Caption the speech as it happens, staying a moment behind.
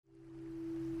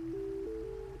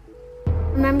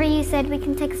Remember you said we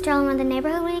can take a stroll around the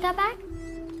neighborhood when you got back?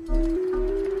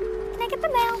 Can I get the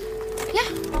mail? Yeah.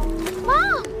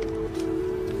 Mom!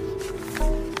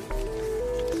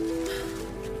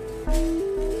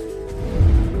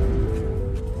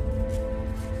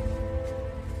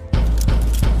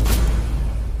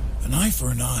 An eye for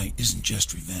an eye isn't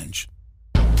just revenge.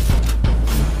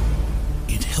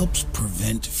 It helps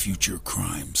prevent future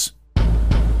crimes.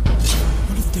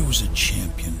 What if there was a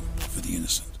champion for the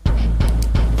innocent?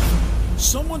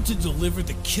 Someone to deliver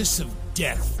the kiss of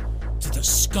death to the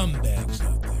scumbags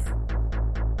out there.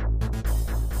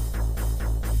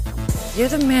 You're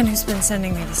the man who's been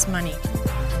sending me this money.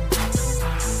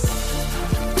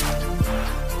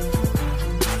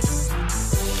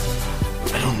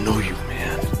 I don't know you,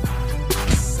 man.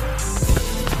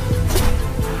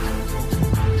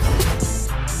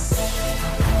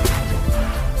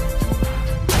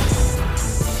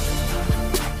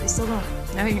 I still don't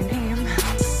know your name.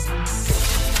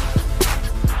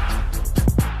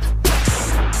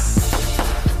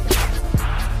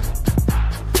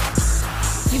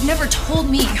 You've never told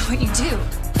me what you do.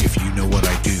 If you know what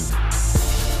I do,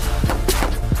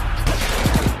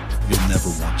 you'll never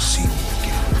want to see me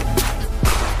again.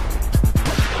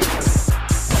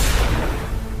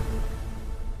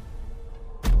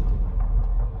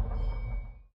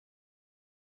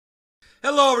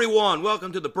 Hello, everyone.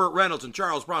 Welcome to the Burt Reynolds and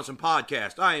Charles Bronson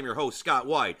podcast. I am your host, Scott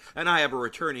White, and I have a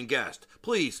returning guest.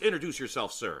 Please introduce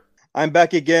yourself, sir. I'm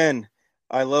back again.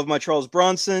 I love my Charles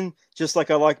Bronson, just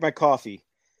like I like my coffee.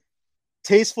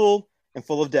 Tasteful and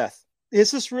full of death. Is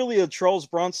this really a Charles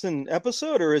Bronson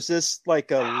episode, or is this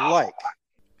like a like?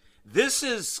 This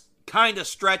is kind of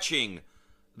stretching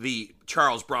the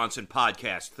Charles Bronson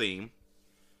podcast theme.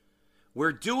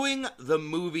 We're doing the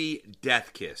movie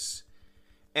Death Kiss.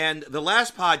 And the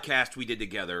last podcast we did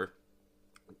together,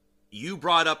 you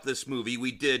brought up this movie.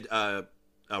 We did a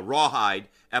Rawhide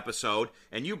episode,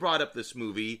 and you brought up this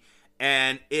movie,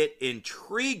 and it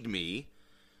intrigued me.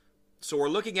 So we're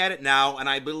looking at it now, and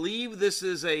I believe this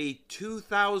is a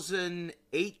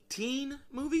 2018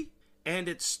 movie, and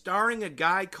it's starring a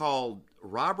guy called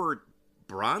Robert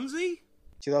Bronzi?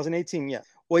 2018, yeah.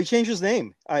 Well, he changed his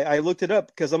name. I looked it up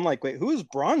because I'm like, wait, who is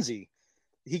Bronzi?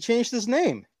 He changed his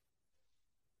name.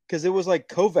 Because it was like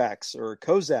Kovacs or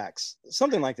Kozaks,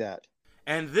 something like that.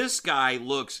 And this guy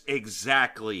looks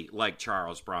exactly like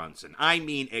Charles Bronson. I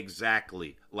mean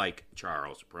exactly like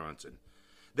Charles Bronson.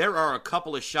 There are a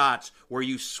couple of shots where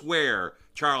you swear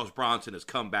Charles Bronson has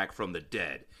come back from the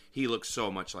dead. He looks so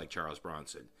much like Charles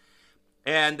Bronson.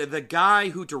 And the guy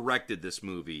who directed this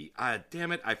movie,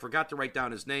 damn it, I forgot to write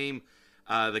down his name.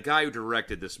 The guy who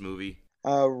directed this movie.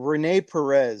 Rene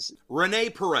Perez. Rene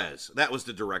Perez. That was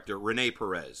the director, Rene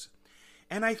Perez.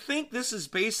 And I think this is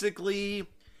basically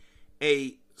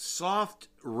a soft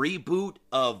reboot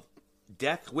of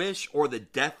Death Wish or the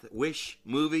Death Wish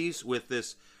movies with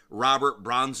this Robert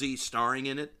Bronzi starring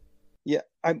in it. Yeah,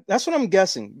 that's what I'm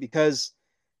guessing, because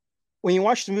when you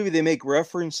watch the movie, they make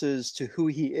references to who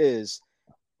he is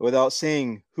without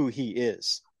saying who he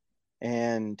is.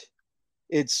 And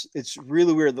it's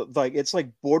really weird. Like, it's like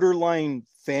borderline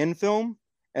fan film.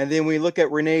 And then we look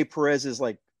at Rene Perez's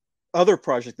like other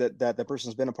project that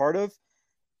person's been a part of.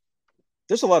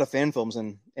 There's a lot of fan films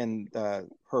in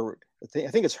her. I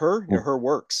think it's her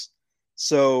works.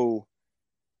 So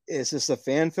is this a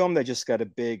fan film that just got a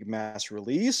big mass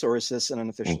release, or is this an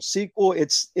unofficial sequel?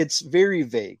 It's very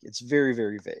vague. It's very,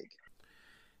 very vague.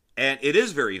 And it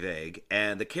is very vague,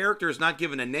 and the character is not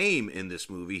given a name in this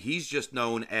movie. He's just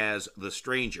known as the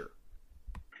Stranger.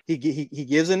 He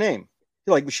gives a name.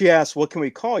 Like, she asks, "What can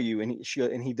we call you?" And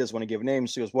he does want to give a name.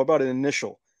 She goes, "What about an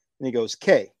initial?" And he goes,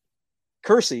 "K."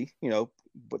 Kersey,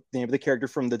 but the name of the character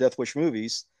from the Death Wish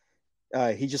movies.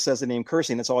 He just says the name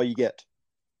Kersey, and that's all you get.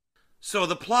 So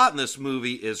the plot in this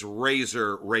movie is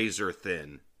razor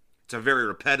thin. It's a very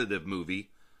repetitive movie.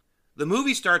 The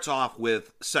movie starts off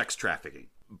with sex trafficking.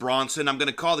 Bronson, I'm going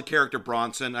to call the character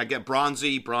Bronson. I get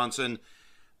Bronzi, Bronson.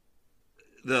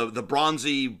 The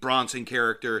Bronzi Bronson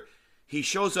character, he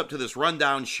shows up to this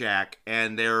rundown shack,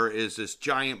 and there is this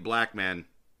giant black man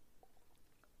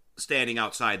standing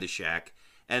outside the shack.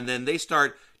 And then they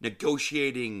start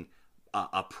negotiating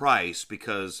a price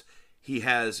because he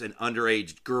has an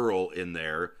underage girl in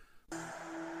there.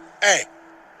 Hey.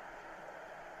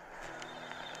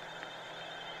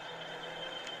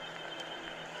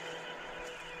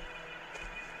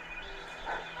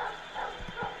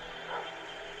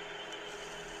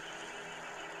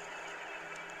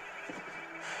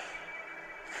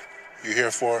 You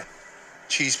here for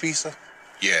cheese pizza?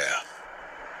 Yeah,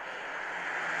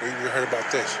 Where you heard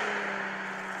about this?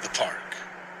 the park.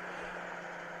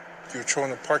 You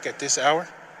patrolling the park at this hour?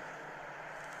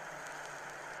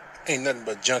 Ain't nothing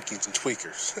but junkies and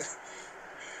tweakers.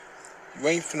 You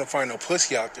ain't finna find no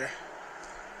pussy out there.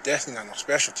 Definitely not no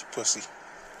specialty pussy.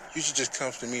 You should just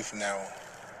come to me from now on.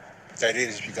 That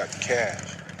is if you got the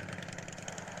cash.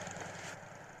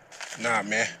 Nah,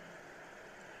 man.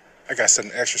 I got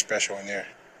something extra special in there.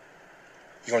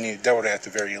 You're gonna need to double that at the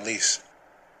very least.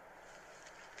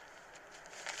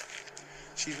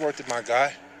 She's worth it, my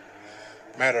guy.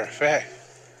 Matter of fact,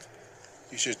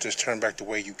 you should just turn back the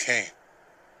way you came.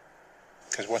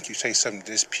 Because once you say something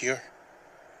this pure,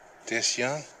 this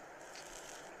young,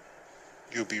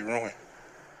 you'll be ruined.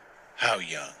 How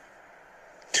young?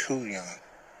 Too young.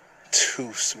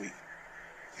 Too sweet.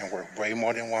 And worth way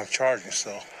more than what I'm charging,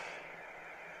 so.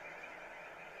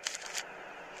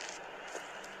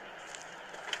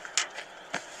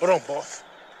 Hold on, boss.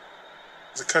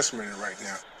 There's a customer in there right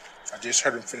now. I just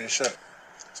heard him finish up,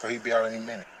 so he'll be out any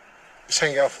minute. Just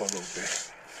hang out for a little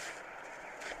bit.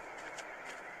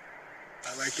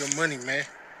 I like your money, man.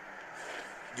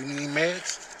 You need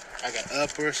meds? I got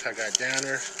uppers, I got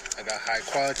downers, I got high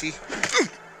quality.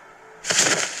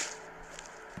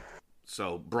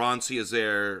 So Bronzy is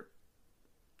there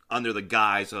under the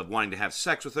guise of wanting to have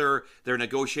sex with her. They're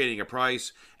negotiating a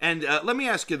price. And let me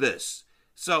ask you this.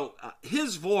 So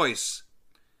his voice,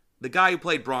 the guy who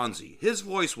played Bronzy, his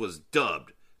voice was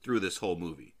dubbed through this whole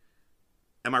movie.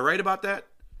 Am I right about that?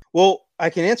 Well, I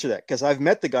can answer that because I've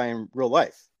met the guy in real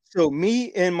life. So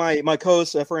me and my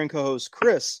co-host, FRN co-host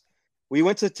Chris, we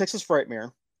went to Texas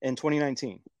Frightmare in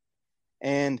 2019.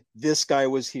 And this guy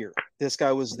was here. This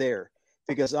guy was there.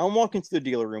 Because I'm walking to the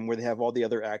dealer room where they have all the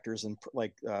other actors and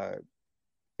like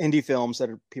indie films that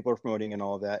people are promoting and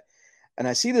all of that. And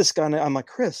I see this guy and I'm like,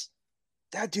 Chris,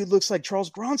 that dude looks like Charles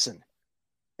Bronson.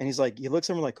 And he's like, he looks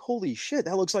at me like, holy shit,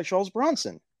 that looks like Charles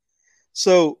Bronson.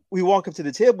 So we walk up to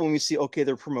the table and we see, okay,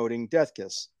 they're promoting Death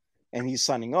Kiss. And he's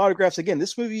signing autographs. Again,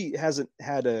 this movie hasn't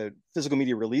had a physical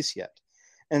media release yet.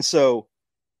 And so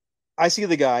I see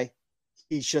the guy.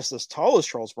 He's just as tall as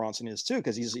Charles Bronson is too,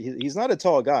 because he's not a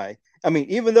tall guy. I mean,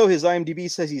 even though his IMDb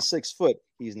says he's 6 foot,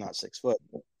 he's not 6 foot.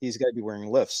 He's got to be wearing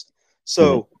lifts.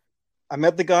 So I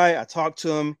met the guy. I talked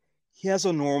to him. He has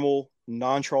a normal,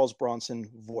 non-Charles Bronson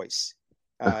voice.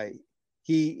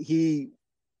 He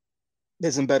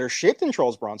is in better shape than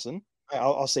Charles Bronson.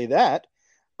 I'll say that.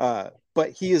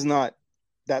 But he is not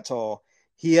that tall.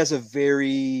 He has a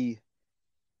very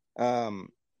kind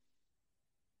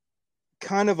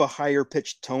of a higher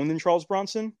pitched tone than Charles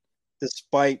Bronson,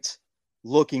 despite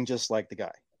looking just like the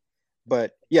guy.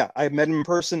 But yeah, I met him in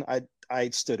person. I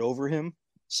stood over him.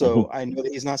 So I know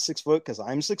that he's not 6 foot because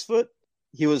I'm 6 foot.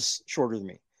 He was shorter than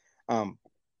me.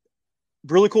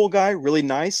 Really cool guy, really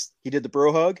nice. He did the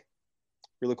bro hug.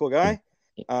 Really cool guy.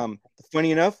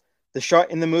 Funny enough, the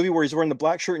shot in the movie where he's wearing the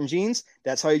black shirt and jeans,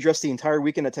 that's how he dressed the entire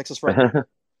weekend at Texas Friday.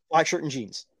 Black shirt and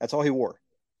jeans. That's all he wore.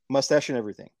 Mustache and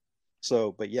everything.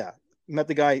 So, but yeah, met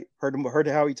the guy, heard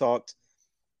how he talked.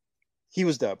 He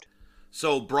was dubbed.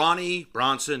 So Bronny,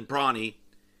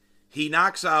 he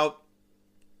knocks out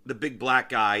the big black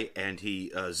guy and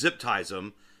he zip ties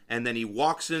him, and then he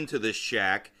walks into this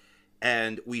shack,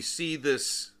 and we see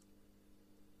this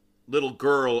little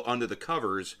girl under the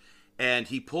covers, and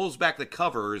he pulls back the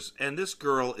covers, and this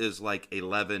girl is like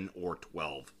 11 or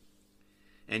 12.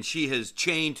 And she is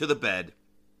chained to the bed.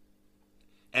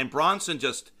 And Bronson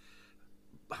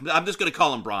I'm just going to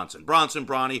call him Bronson.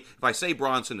 Bronny. If I say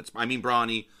Bronson, I mean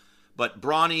Bronny. But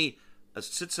Bronny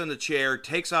sits in the chair,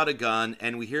 takes out a gun,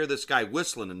 and we hear this guy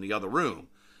whistling in the other room.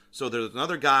 So there's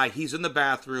another guy. He's in the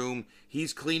bathroom.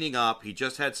 He's cleaning up. He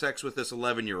just had sex with this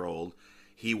 11-year-old.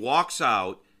 He walks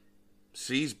out,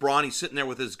 sees Bronny sitting there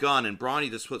with his gun, and Bronny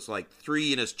just puts like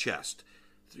 3 in his chest.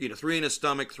 3 in his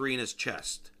stomach, 3 in his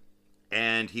chest.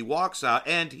 And he walks out,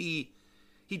 and he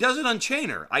doesn't unchain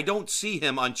her. I don't see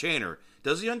him unchain her.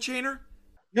 Does he unchain her?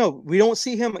 No, we don't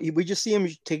see him. We just see him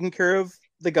taking care of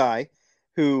the guy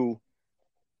who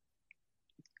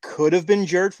could have been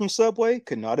Jared from Subway,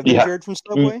 could not have been Jared from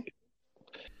Subway.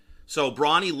 So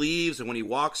Bronny leaves, and when he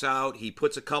walks out, he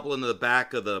puts a couple into the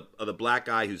back of the black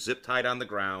guy who's zip tied on the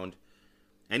ground,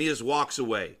 and he just walks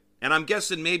away. And I'm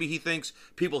guessing maybe he thinks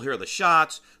people hear the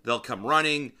shots, they'll come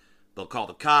running, they'll call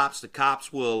the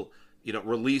cops will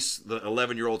release the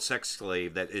 11-year-old sex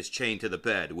slave that is chained to the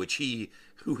bed,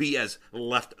 who he has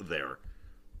left there.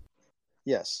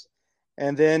 Yes.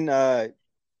 And then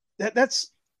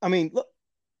look,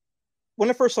 when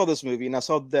I first saw this movie and I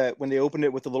saw that when they opened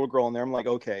it with the little girl in there, I'm like,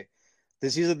 okay,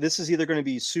 this is either going to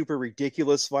be super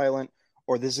ridiculous violent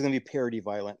or this is going to be parody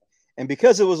violent. And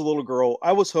because it was a little girl,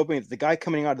 I was hoping that the guy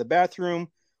coming out of the bathroom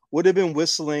would have been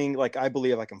whistling like "I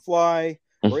Believe I Can Fly"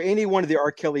 or any one of the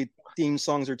R. Kelly theme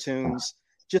songs or tunes,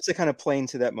 just to kind of play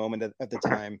into that moment at the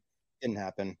time. Didn't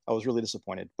happen. I was really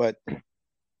disappointed, but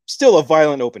still a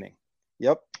violent opening.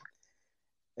 Yep.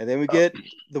 And then we get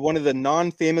one of the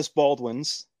non-famous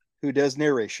Baldwins who does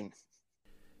narration.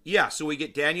 Yeah, so we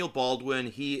get Daniel Baldwin.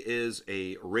 He is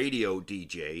a radio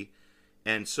DJ.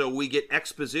 And so we get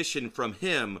exposition from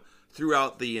him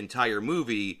throughout the entire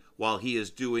movie while he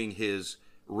is doing his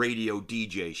radio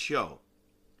DJ show.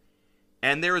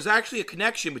 And there is actually a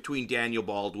connection between Daniel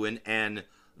Baldwin and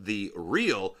the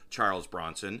real Charles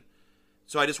Bronson.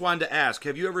 So I just wanted to ask,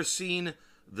 have you ever seen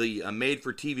the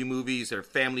made-for-TV movies that are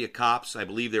Family of Cops? I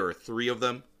believe there are 3 of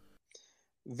them.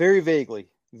 Very vaguely.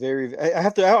 I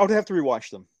would have to rewatch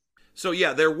them. So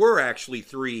yeah, there were actually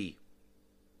 3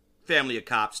 Family of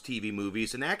Cops TV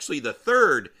movies, and actually the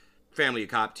 3rd Family of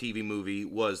Cop TV movie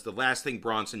was the last thing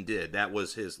Bronson did. That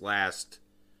was his last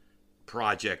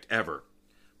project ever.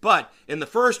 But in the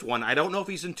first one, I don't know if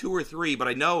he's in 2 or 3, but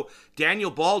I know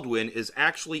Daniel Baldwin is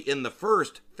actually in the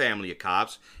first Family of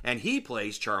Cops, and he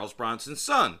plays Charles Bronson's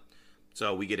son.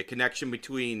 So we get a connection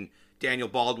between Daniel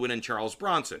Baldwin and Charles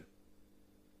Bronson.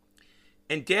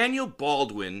 And Daniel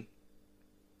Baldwin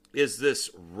is this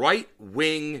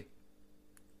right-wing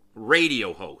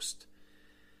radio host.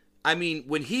 I mean,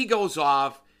 when he goes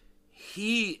off,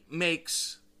 he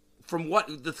makes, from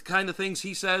what the kind of things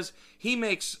he says, he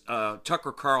makes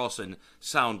Tucker Carlson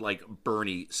sound like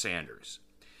Bernie Sanders.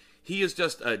 He is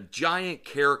just a giant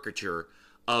caricature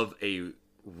of a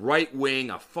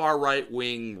far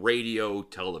right-wing radio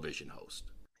television host.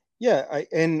 Yeah,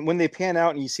 and when they pan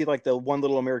out and you see like the one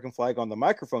little American flag on the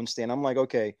microphone stand, I'm like,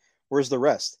 okay, where's the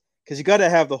rest? Because you got to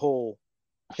have the whole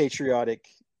patriotic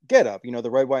getup,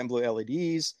 the red, white, and blue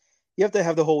LEDs. You have to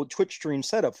have the whole Twitch stream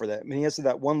set up for that. I mean, he has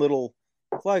that one little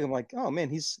flag. I'm like, oh man,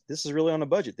 this is really on a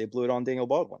budget. They blew it on Daniel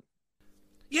Baldwin.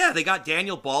 Yeah, they got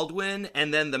Daniel Baldwin,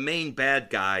 and then the main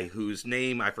bad guy, whose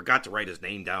name, I forgot to write his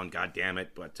name down, god damn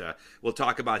it, but we'll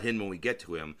talk about him when we get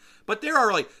to him. But there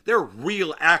are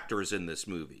real actors in this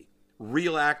movie.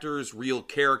 Real actors, real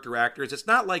character actors. It's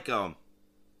not like a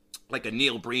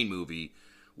Neil Breen movie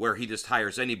where he just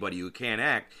hires anybody who can't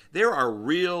act. There are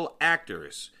real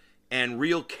actors and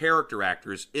real character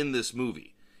actors in this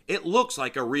movie. It looks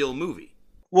like a real movie.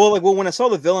 Well, when I saw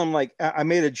the villain, I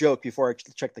made a joke before I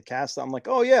checked the cast. I'm like,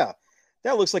 oh yeah,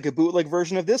 that looks like a bootleg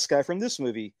version of this guy from this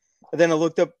movie. And then I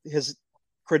looked up his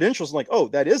credentials. I'm like, oh,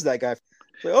 that is that guy.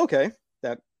 Like, okay,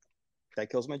 that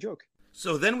kills my joke.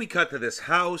 So then we cut to this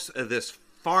house, this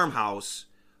farmhouse,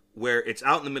 where it's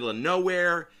out in the middle of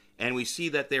nowhere, and we see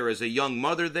that there is a young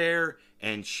mother there,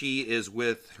 and she is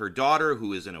with her daughter,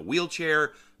 who is in a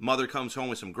wheelchair. Mother comes home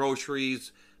with some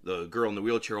groceries. The girl in the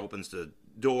wheelchair opens the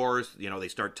doors. They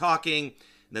start talking.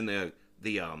 Then the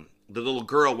little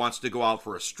girl wants to go out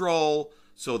for a stroll.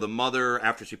 So the mother,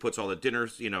 after she puts all the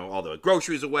dinners, all the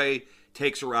groceries away,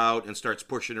 takes her out and starts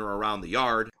pushing her around the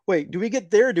yard. Wait, do we get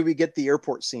there or do we get the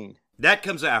airport scene? That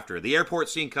comes after. The airport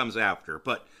scene comes after.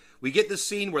 But we get the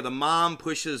scene where the mom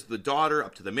pushes the daughter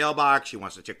up to the mailbox. She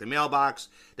wants to check the mailbox.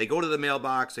 They go to the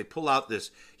mailbox. They pull out this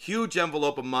huge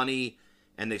envelope of money,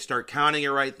 and they start counting it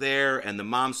right there. And the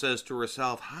mom says to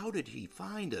herself, how did he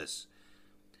find us?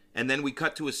 And then we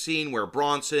cut to a scene where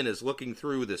Bronson is looking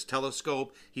through this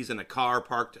telescope. He's in a car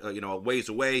parked, a ways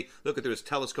away, looking through his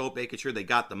telescope, making sure they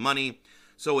got the money.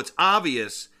 So it's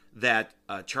obvious that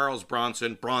Charles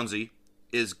Bronson, Bronzy,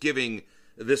 is giving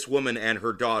this woman and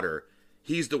her daughter,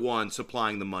 he's the one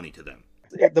supplying the money to them.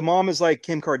 The mom is like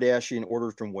Kim Kardashian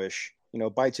ordered from Wish,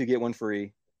 buy 2, get 1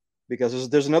 free. Because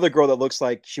there's another girl that looks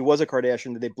like she was a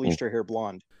Kardashian that they bleached her hair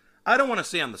blonde. I don't want to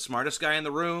say I'm the smartest guy in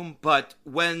the room, but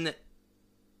when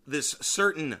this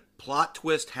certain plot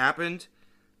twist happened,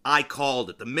 I called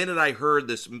it. The minute I heard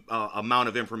this amount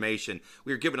of information,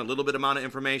 we were given a little bit amount of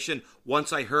information.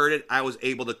 Once I heard it, I was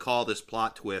able to call this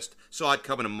plot twist. Saw it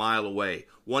coming a mile away.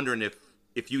 Wondering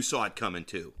if you saw it coming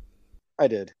too. I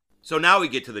did. So now we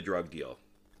get to the drug deal.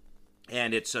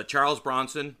 And it's Charles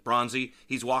Bronson, Bronzy.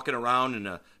 He's walking around in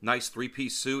a nice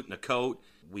 3-piece suit and a coat.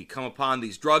 We come upon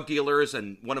these drug dealers,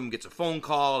 and one of them gets a phone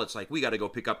call. It's like, we got to go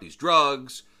pick up these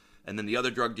drugs. And then the other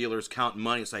drug dealer's counting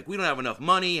money. It's like, we don't have enough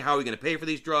money. How are we going to pay for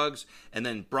these drugs? And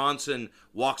then Bronson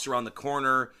walks around the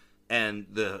corner, and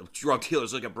the drug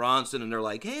dealers look at Bronson, and they're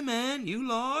like, hey, man, you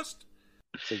lost?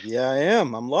 So, yeah, I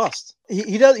am. I'm lost.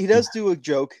 He does do a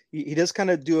joke. He does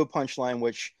kind of do a punchline,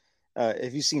 which,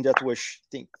 if you've seen Death Wish, I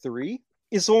think 3,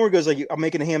 it's the one where he goes like, I'm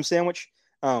making a ham sandwich.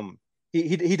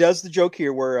 He does the joke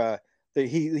here where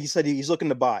he said he's looking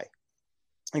to buy.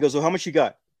 He goes, well, how much you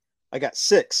got? I got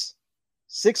 $6.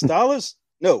 $6?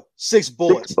 No, 6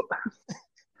 bullets.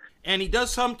 And he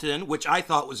does something which I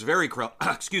thought was very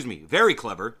very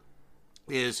clever,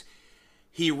 is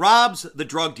he robs the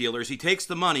drug dealers. He takes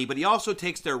the money, but he also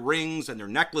takes their rings and their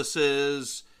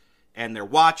necklaces and their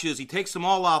watches. He takes them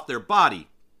all off their body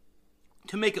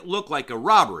to make it look like a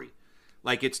robbery.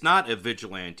 Like it's not a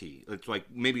vigilante. It's like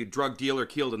maybe a drug dealer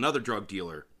killed another drug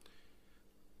dealer.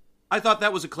 I thought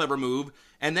that was a clever move.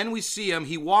 And then we see him.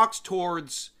 He walks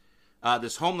towards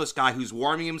this homeless guy who's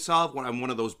warming himself on one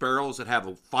of those barrels that have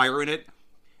a fire in it.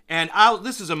 And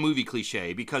this is a movie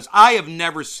cliche because I have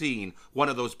never seen one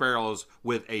of those barrels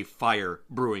with a fire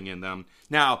brewing in them.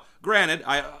 Now, granted,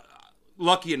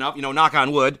 lucky enough, knock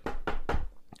on wood,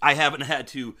 I haven't had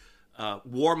to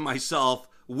warm myself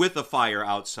with a fire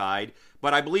outside.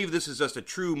 But I believe this is just a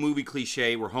true movie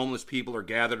cliche where homeless people are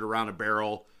gathered around a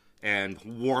barrel and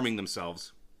warming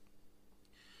themselves.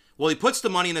 Well, he puts the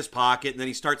money in his pocket, and then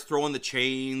he starts throwing the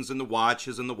chains and the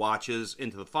watches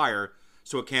into the fire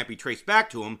so it can't be traced back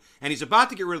to him. And he's about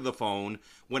to get rid of the phone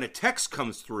when a text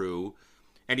comes through,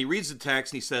 and he reads the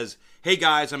text, and he says, "Hey,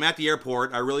 guys, I'm at the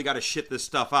airport. I really got to shit this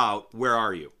stuff out. Where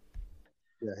are you?"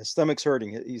 Yeah, his stomach's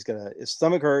hurting. His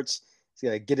stomach hurts. He's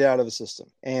got to get it out of the system.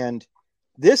 And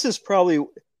this is probably...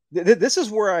 This is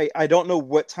where I don't know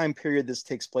what time period this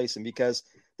takes place in, because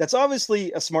that's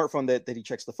obviously a smartphone that he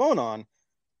checks the phone on.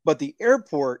 But the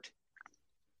airport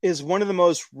is one of the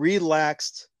most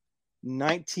relaxed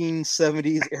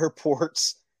 1970s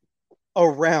airports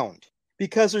around,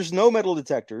 because there's no metal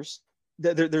detectors.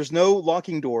 There's no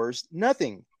locking doors,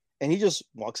 nothing. And he just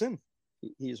walks in.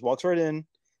 He just walks right in.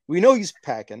 We know he's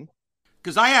packing.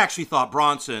 Because I actually thought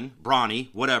Bronny,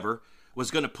 whatever,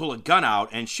 was going to pull a gun out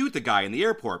and shoot the guy in the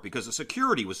airport because the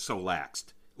security was so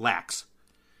lax.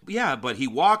 Yeah, but he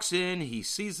walks in, he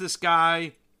sees this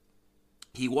guy,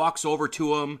 he walks over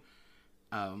to him.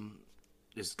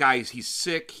 This guy, he's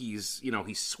sick, he's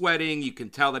sweating, you can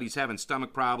tell that he's having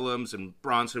stomach problems, and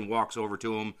Bronson walks over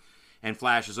to him and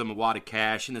flashes him a wad of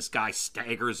cash, and this guy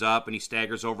staggers up, and he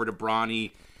staggers over to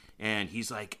Bronny, and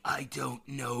he's like, "I don't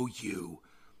know you."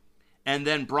 And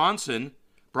then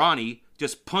Bronny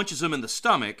just punches him in the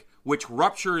stomach, which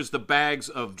ruptures the bags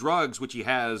of drugs which he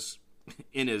has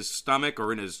in his stomach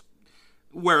or in his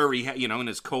in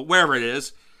his coat, wherever it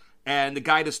is. And the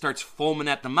guy just starts foaming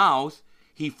at the mouth.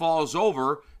 He falls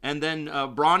over, and then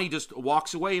Bronny just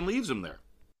walks away and leaves him there.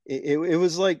 It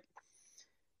was like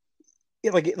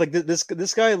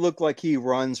this guy looked like he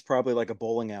runs probably like a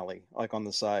bowling alley, like on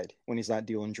the side when he's not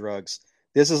dealing drugs.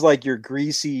 This is like your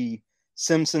greasy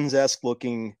Simpsons-esque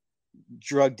looking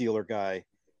drug dealer guy,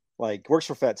 like works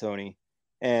for Fat Tony,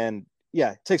 and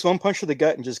yeah, takes one punch to the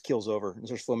gut and just keels over and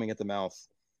starts foaming at the mouth.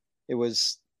 It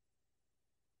was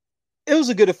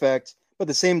a good effect, but at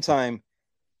the same time,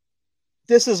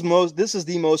 this is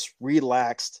the most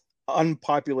relaxed,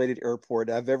 unpopulated airport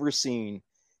I've ever seen,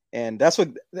 and that's what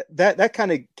that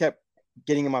kind of kept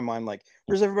getting in my mind. Like,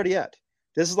 where's everybody at?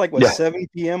 This is like 7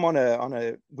 p.m. on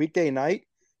a weekday night,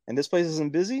 and this place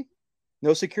isn't busy.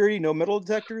 No security, no metal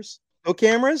detectors, no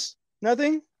cameras,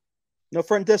 nothing, no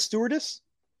front desk stewardess.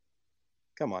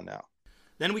 Come on now.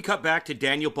 Then we cut back to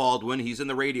Daniel Baldwin. He's in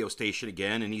the radio station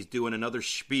again, and he's doing another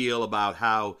spiel about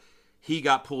how he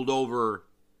got pulled over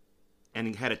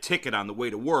and had a ticket on the way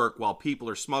to work while people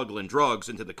are smuggling drugs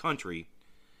into the country.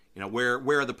 Where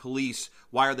are the police?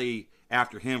 Why are they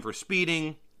after him for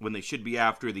speeding when they should be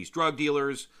after these drug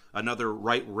dealers? Another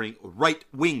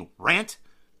right-wing rant.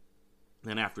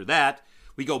 Then after that,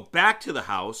 we go back to the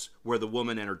house where the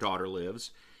woman and her daughter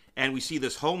lives, and we see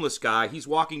this homeless guy. He's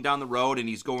walking down the road, and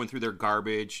he's going through their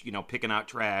garbage, picking out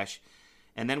trash.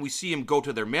 And then we see him go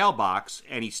to their mailbox,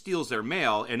 and he steals their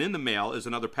mail, and in the mail is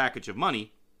another package of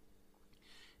money.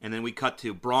 And then we cut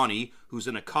to Bronny, who's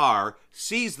in a car,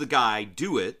 sees the guy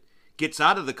do it, gets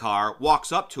out of the car,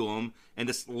 walks up to him, and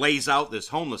just lays out this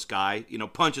homeless guy,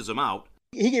 punches him out.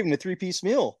 He gave him a 3-piece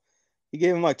meal. He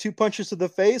gave him like 2 punches to the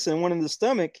face and 1 in the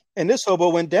stomach, and this hobo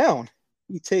went down.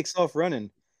 He takes off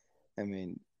running. I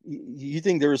mean, you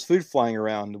think there was food flying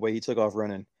around the way he took off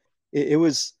running. It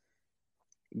was,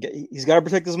 he's got to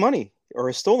protect his money, or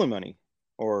his stolen money,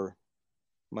 or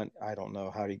I don't know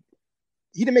how he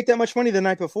didn't make that much money the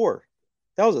night before.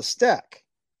 That was a stack.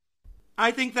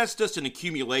 I think that's just an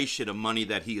accumulation of money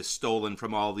that he has stolen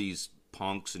from all these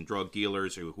punks and drug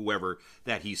dealers or whoever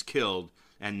that he's killed.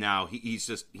 And now he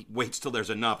waits till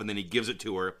there's enough, and then he gives it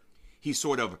to her. He's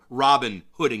sort of Robin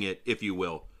Hooding it, if you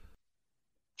will.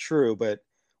 True, but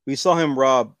we saw him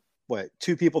rob,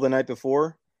 2 people the night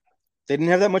before? They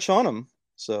didn't have that much on him.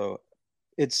 So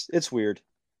it's weird.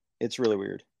 It's really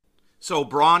weird. So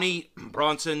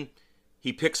Bronson,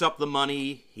 He picks up the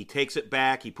money, he takes it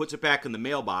back, he puts it back in the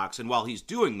mailbox, and while he's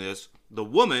doing this, the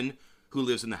woman who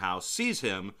lives in the house sees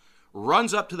him,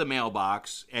 runs up to the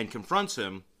mailbox, and confronts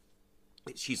him.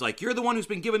 She's like, "You're the one who's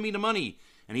been giving me the money."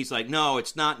 And he's like, "No,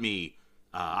 it's not me.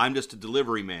 I'm just a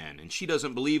delivery man." And she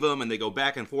doesn't believe him, and they go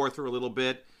back and forth for a little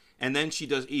bit. And then she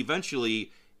does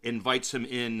eventually invites him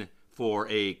in for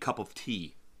a cup of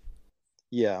tea.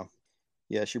 Yeah.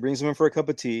 Yeah, she brings him in for a cup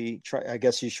of tea. I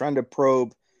guess she's trying to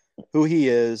probe who he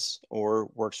is or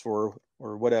works for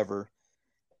or whatever.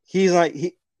 He's not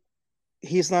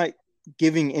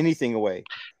giving anything away.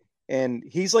 And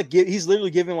he's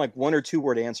literally giving like 1 or 2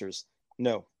 word answers.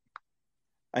 "No.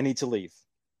 I need to leave.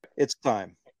 It's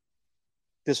time.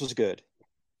 This was good."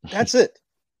 That's it.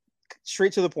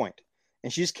 Straight to the point.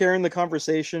 And she's carrying the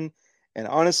conversation. And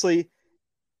honestly,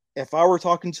 if I were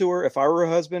talking to her, if I were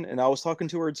her husband and I was talking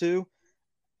to her too,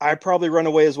 I'd probably run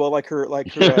away as well, like her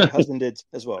husband did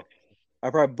as well.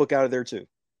 I'd probably book out of there too.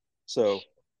 So,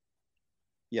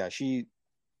 yeah, she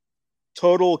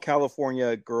total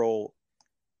California girl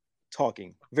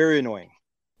talking. Very annoying.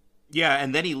 Yeah,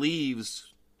 and then he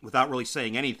leaves without really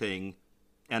saying anything.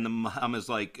 And the mom is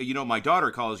like, "My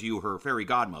daughter calls you her fairy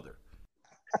godmother."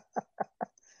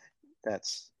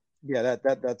 That's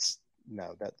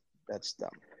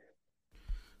dumb.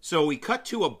 So we cut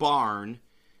to a barn,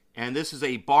 and this is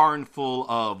a barn full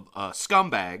of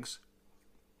scumbags.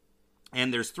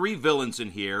 And there's 3 villains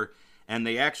in here, and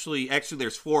they actually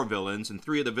there's 4 villains, and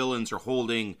 3 of the villains are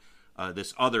holding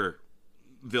this other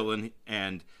villain,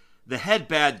 and the head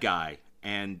bad guy,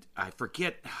 and I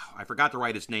forgot to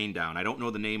write his name down. I don't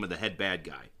know the name of the head bad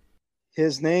guy.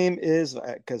 His name is,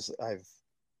 because I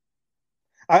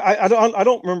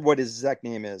don't remember what his exact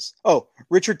name is. Oh,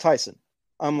 Richard Tyson.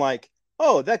 I'm like,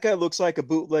 oh, that guy looks like a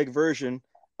bootleg version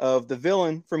of the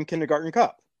villain from Kindergarten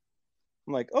Cop.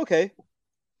 I'm like, okay.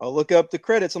 I'll look up the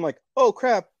credits. I'm like, oh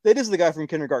crap, that is the guy from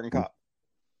Kindergarten Cop.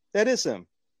 That is him.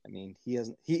 I mean,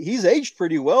 he's aged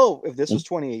pretty well if this was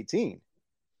 2018.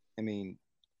 I mean,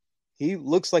 he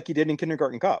looks like he did in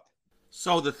Kindergarten Cop.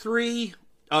 So the 3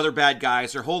 other bad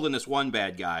guys are holding this one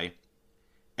bad guy,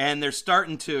 and they're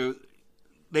starting to,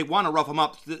 they want to rough him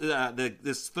up.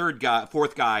 This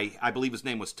fourth guy, I believe his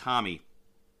name was Tommy.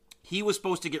 He was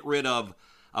supposed to get rid of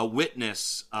a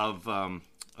witness of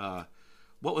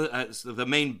what was the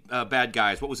main bad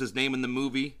guys. What was his name in the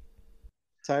movie?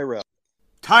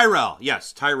 Tyrell,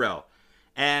 yes, Tyrell.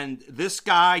 And this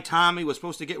guy, Tommy, was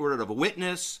supposed to get rid of a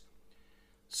witness.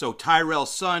 So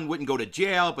Tyrell's son wouldn't go to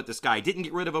jail, but this guy didn't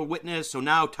get rid of a witness. So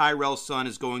now Tyrell's son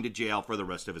is going to jail for the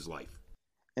rest of his life.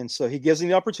 And so he gives him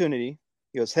the opportunity.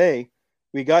 He goes, hey,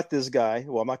 we got this guy.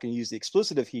 Well, I'm not going to use the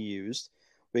expletive he used.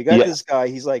 We got this guy.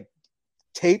 He's like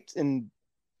taped and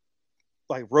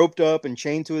like roped up and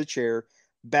chained to a chair,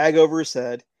 bag over his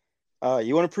head.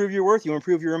 You want to prove your worth? You want to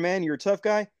prove you're a man? You're a tough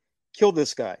guy? Kill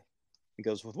this guy. He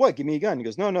goes, with what? Give me a gun. He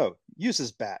goes, no, use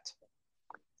his bat.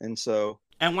 And so.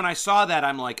 And when I saw that,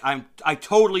 I'm like, I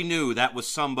totally knew that was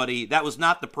somebody, that was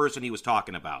not the person he was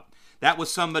talking about. That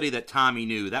was somebody that Tommy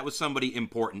knew. That was somebody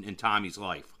important in Tommy's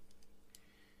life.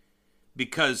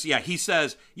 Because, he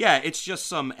says, it's just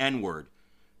some N-word.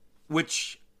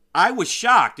 Which I was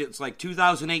shocked. It's like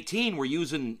 2018, we're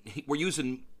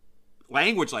using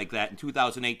language like that in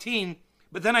 2018.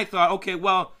 But then I thought, okay,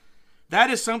 well, that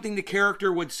is something the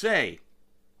character would say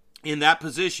in that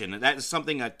position. And that is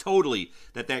something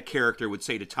that character would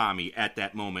say to Tommy at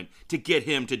that moment to get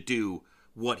him to do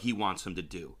what he wants him to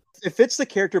do. It fits the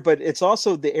character, but it's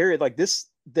also the area like this.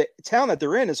 The town that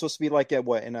they're in is supposed to be like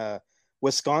in a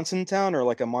Wisconsin town or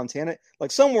like a Montana,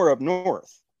 like somewhere up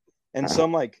north. And so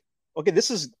I'm like, okay,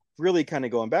 this is really kind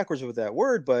of going backwards with that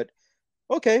word, but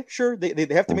okay, sure.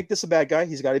 They have to make this a bad guy.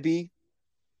 He's got to be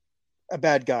a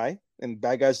bad guy, and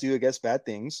bad guys do, I guess, bad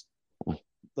things.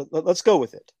 Let's go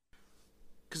with it.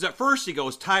 Because at first he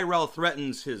goes, Tyrell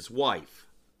threatens his wife.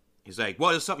 He's like,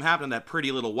 well, there's something happened to that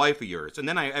pretty little wife of yours. And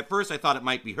then at first I thought it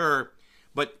might be her,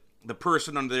 but the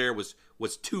person under there was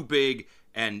too big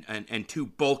and too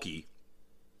bulky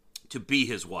to be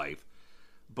his wife.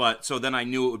 But so then I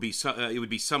knew it would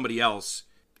be somebody else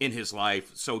in his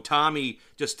life. So Tommy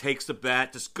just takes the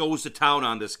bat, just goes to town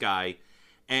on this guy.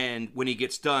 And when he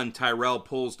gets done, Tyrell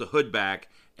pulls the hood back,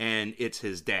 and it's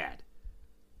his dad.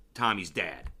 Tommy's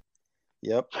dad.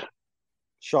 Yep.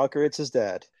 Shocker, it's his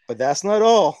dad. But that's not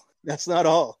all. That's not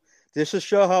all. Just to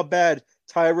show how bad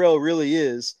Tyrell really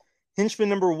is, henchman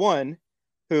number 1,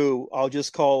 who I'll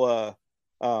just call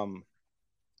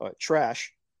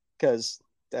trash, because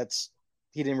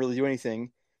he didn't really do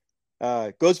anything,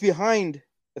 goes behind,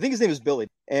 I think his name is Billy,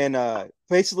 and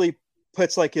basically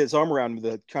puts like his arm around him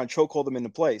to kind of chokehold him into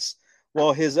place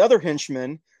while his other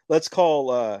henchman, let's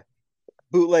call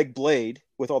Bootleg Blade,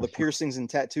 with all the piercings and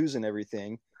tattoos and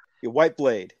everything. Yeah, White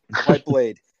Blade.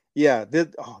 Yeah.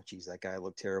 Oh, geez, that guy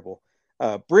looked terrible.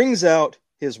 Brings out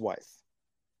his wife.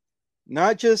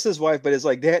 Not just his wife, but it's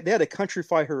like they had to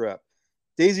countrify her up.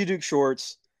 Daisy Duke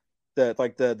shorts,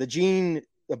 the jean,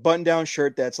 the button-down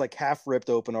shirt that's like half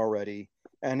ripped open already.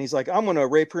 And he's like, I'm going to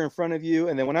rape her in front of you.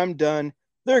 And then when I'm done,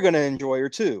 they're going to enjoy her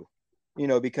too.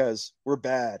 Because we're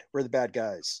bad. We're the bad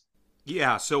guys.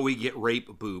 Yeah, so we get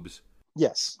rape boobs.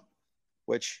 Yes.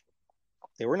 Which,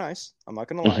 they were nice. I'm not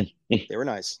going to lie. They were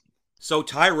nice. So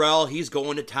Tyrell, he's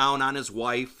going to town on his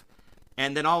wife.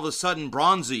 And then all of a sudden,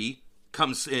 Bronzy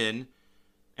comes in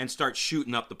and starts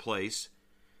shooting up the place.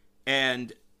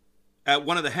 And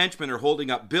one of the henchmen are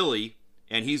holding up Billy.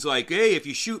 And he's like, hey, if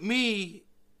you shoot me,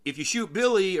 if you shoot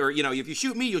Billy, or, if you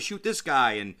shoot me, you'll shoot this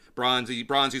guy. And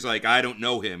Bronzy's like, I don't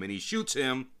know him. And he shoots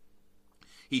him.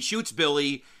 He shoots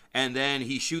Billy. And then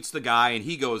he shoots the guy, and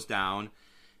he goes down.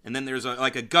 And then there's a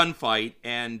gunfight,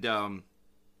 and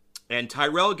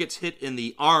Tyrell gets hit in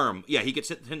the arm. Yeah, he gets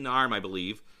hit in the arm, I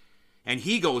believe. And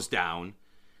he goes down.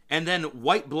 And then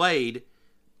White Blade.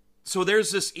 So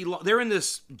they're in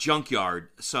this junkyard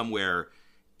somewhere,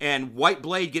 and White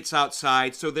Blade gets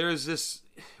outside. So there's this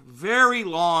very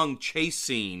long chase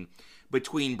scene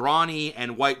between Brawny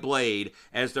and White Blade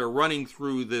as they're running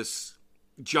through this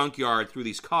junkyard through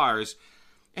these cars.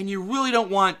 And you really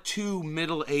don't want two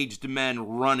middle-aged men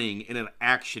running in an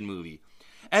action movie.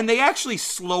 And they actually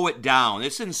slow it down.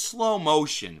 It's in slow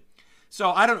motion.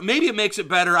 So I don't know. Maybe it makes it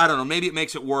better. I don't know. Maybe it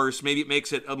makes it worse. Maybe it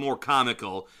makes it more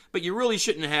comical. But you really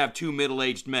shouldn't have two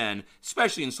middle-aged men,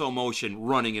 especially in slow motion,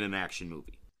 running in an action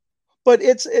movie. But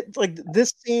it's like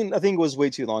this scene, I think, was way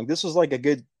too long. This was like a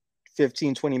good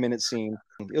 15, 20-minute scene.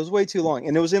 It was way too long.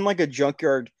 And it was in like a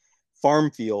junkyard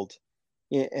farm field,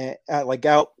 like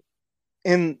out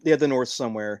in the north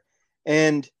somewhere.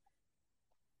 And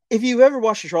if you've ever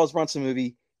watched a Charles Bronson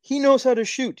movie, he knows how to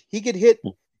shoot. He could hit.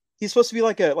 He's supposed to be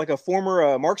like a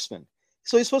former marksman,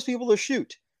 so he's supposed to be able to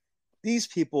shoot. These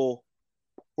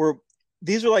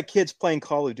are like kids playing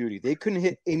Call of Duty. They couldn't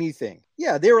hit anything.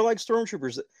 Yeah, they were like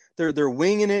stormtroopers. They're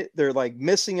winging it. They're like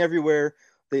missing everywhere.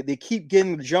 They keep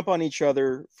getting to jump on each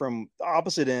other from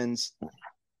opposite ends.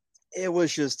 It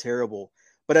was just terrible.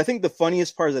 But I think the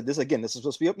funniest part is that this is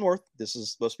supposed to be up north. This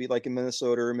is supposed to be like in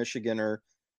Minnesota or Michigan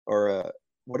or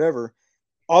whatever.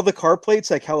 All the car plates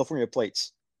had California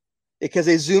plates because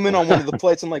they zoom in on one of the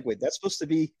plates. I'm like, wait, that's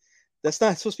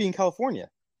not supposed to be in California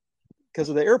because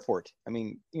of the airport. I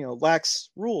mean, lax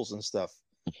rules and stuff.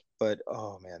 But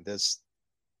oh man, this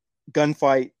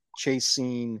gunfight chase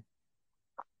scene,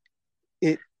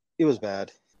 it was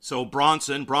bad. So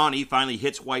Brawny finally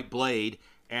hits White Blade.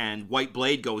 And White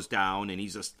Blade goes down, and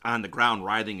he's just on the ground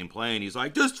writhing and playing. He's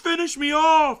like, just finish me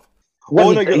off.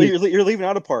 Oh, no, you're leaving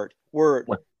out a part where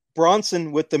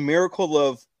Bronson, with the miracle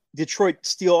of Detroit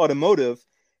Steel Automotive,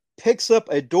 picks up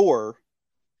a door,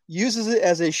 uses it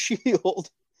as a shield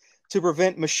to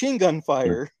prevent machine gun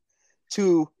fire,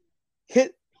 to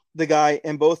hit the guy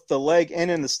in both the leg and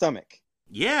in the stomach.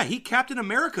 Yeah, he Captain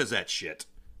America's that shit.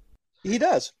 He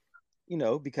does.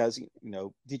 Because,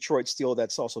 Detroit Steel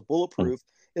that's also bulletproof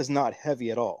is not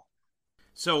heavy at all.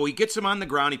 So he gets him on the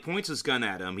ground. He points his gun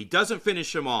at him. He doesn't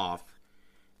finish him off.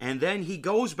 And then he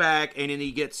goes back and then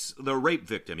he gets the rape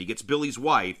victim. He gets Billy's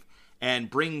wife and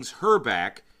brings her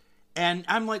back. And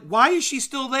I'm like, why is she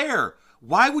still there?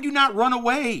 Why would you not run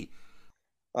away?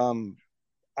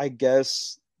 I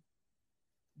guess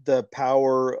the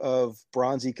power of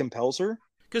Bronzy compels her.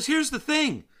 Because here's the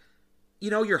thing.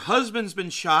 Your husband's been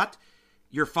shot.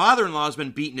 Your father-in-law's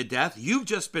been beaten to death. You've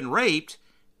just been raped.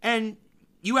 And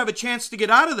you have a chance to get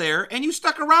out of there. And you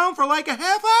stuck around for like a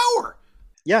half hour.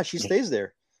 Yeah, she stays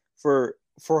there. For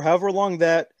however long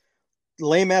that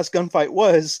lame-ass gunfight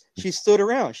was, she stood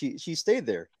around. She stayed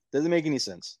there. Doesn't make any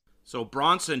sense. So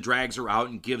Bronson drags her out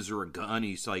and gives her a gun.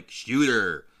 He's like, shoot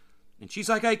her. And she's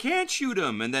like, I can't shoot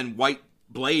him. And then White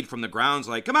Blade from the ground's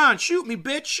like, come on, shoot me,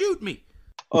 bitch, shoot me.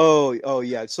 Oh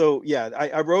yeah. So yeah,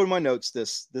 I wrote in my notes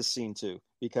this scene too,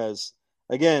 because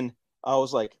again, I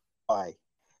was like, why?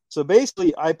 So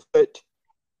basically I put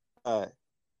what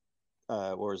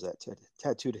was that?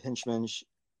 Tattooed henchman.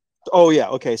 Oh yeah,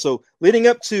 okay. So leading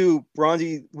up to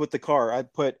Bronzy with the car, I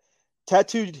put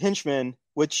tattooed henchman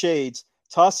with shades,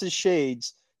 tosses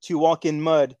shades to walk in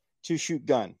mud to shoot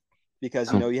gun.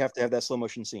 Because you have to have that slow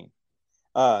motion scene.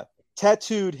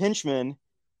 Tattooed henchman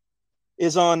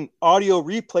is on audio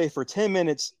replay for 10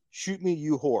 minutes, shoot me,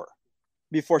 you whore,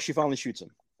 before she finally shoots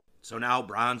him. So now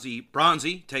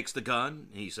Bronzy takes the gun,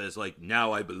 and he says, like,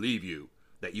 now I believe you.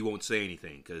 that you won't say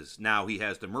anything, because now he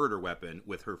has the murder weapon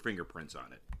with her fingerprints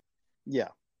on it. Yeah,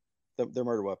 the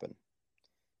murder weapon.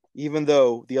 Even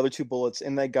though the other 2 bullets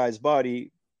in that guy's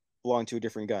body belong to a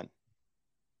different gun.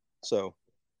 So,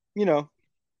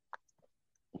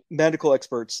 medical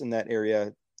experts in that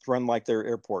area run like they're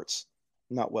airports.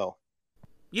 Not well.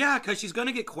 Yeah, because she's going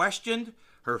to get questioned.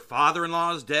 Her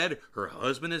father-in-law is dead. Her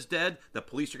husband is dead. The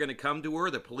police are going to come to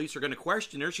her. The police are going to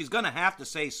question her. She's going to have to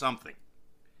say something.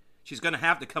 She's going to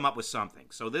have to come up with something.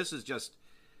 So this is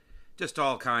just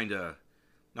all kind of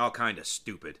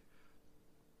stupid.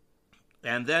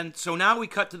 And then, so now we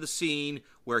cut to the scene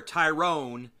where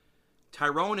Tyrone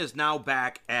is now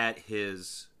back at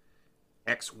his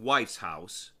ex-wife's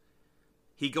house.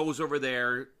 He goes over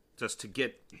there just to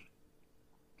get,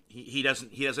 he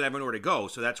doesn't have anywhere to go,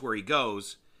 so that's where he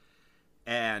goes.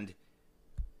 And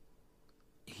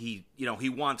he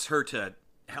wants her to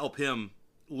help him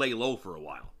lay low for a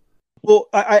while. Well,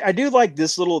 I do like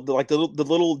this the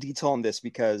little detail on this,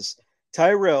 because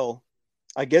Tyrell,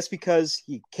 I guess because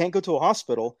he can't go to a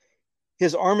hospital,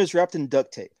 his arm is wrapped in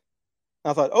duct tape.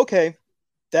 I thought, okay,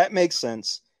 that makes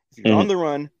sense. If you're on the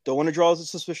run, don't want to draw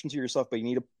suspicion to yourself, but you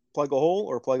need to plug a hole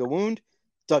or plug a wound,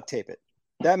 duct tape it.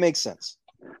 That makes sense.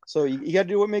 So you got to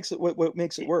do what makes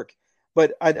it work.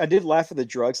 But I did laugh at the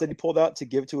drugs that he pulled out to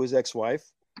give to his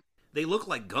ex-wife. They look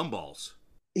like gumballs.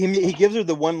 He gives her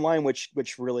the one line which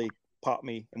really popped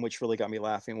me and which really got me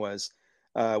laughing was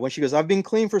when she goes, "I've been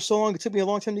clean for so long, it took me a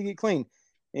long time to get clean."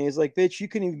 And he's like, "Bitch, you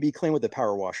couldn't even be clean with a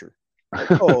power washer."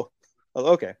 Like, oh,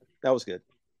 okay. That was good.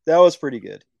 That was pretty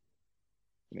good.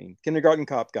 I mean, kindergarten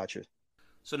cop got you.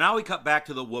 So now we cut back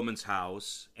to the woman's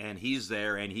house, and he's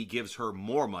there, and he gives her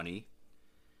more money.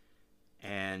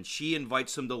 And she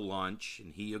invites him to lunch,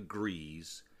 and he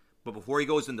agrees. But before he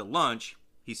goes into lunch,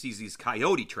 he sees these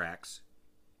coyote tracks.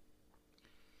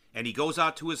 And he goes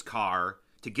out to his car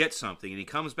to get something, and he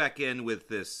comes back in with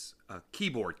this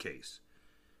keyboard case.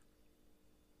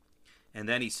 And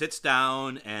then he sits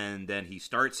down, and then he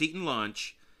starts eating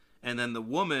lunch, and then the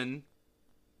woman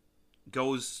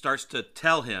starts to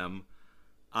tell him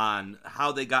on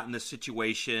how they got in this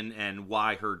situation and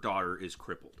why her daughter is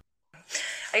crippled.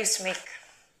 I used to make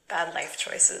bad life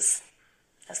choices,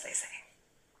 as they say.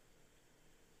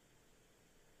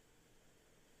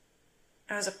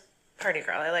 I was a party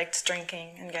girl. I liked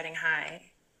drinking and getting high.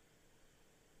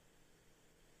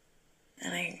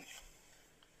 And I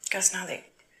guess now that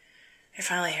you're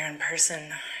finally here in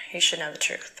person, you should know the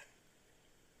truth.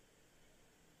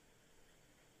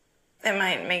 It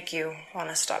might make you want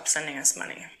to stop sending us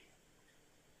money.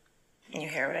 And you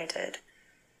hear what I did.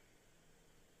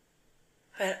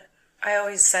 But I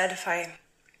always said if I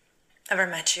ever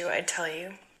met you, I'd tell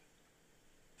you.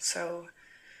 So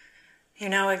you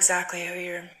know exactly who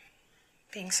you're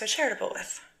being so charitable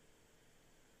with.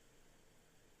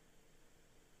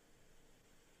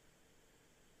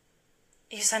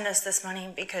 You send us this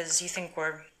money because you think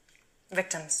we're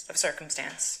victims of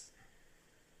circumstance.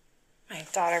 My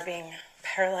daughter being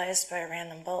paralyzed by a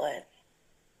random bullet.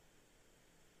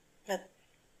 But,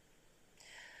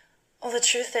 well, the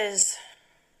truth is,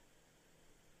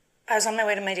 I was on my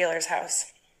way to my dealer's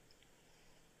house.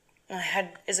 And I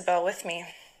had Isabel with me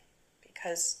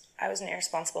because I was an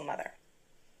irresponsible mother.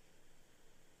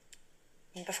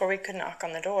 And before we could knock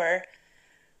on the door,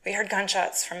 we heard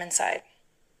gunshots from inside.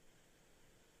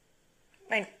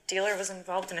 My dealer was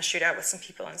involved in a shootout with some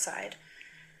people inside.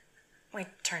 We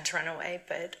turned to run away,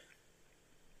 but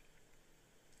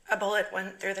a bullet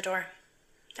went through the door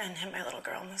and hit my little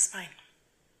girl in the spine.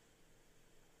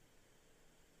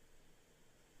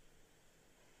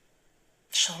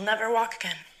 She'll never walk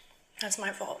again. That's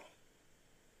my fault.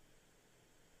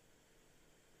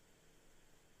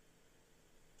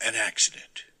 An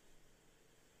accident.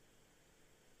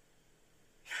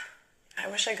 I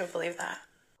wish I could believe that.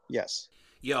 Yes.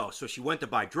 So she went to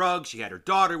buy drugs. She had her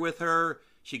daughter with her.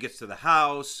 She gets to the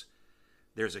house.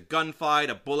 There's a gunfight.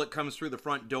 A bullet comes through the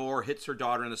front door, hits her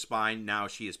daughter in the spine. Now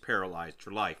she is paralyzed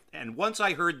for life. And once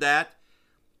I heard that,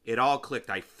 it all clicked.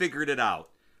 I figured it out.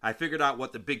 I figured out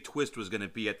what the big twist was going to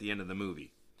be at the end of the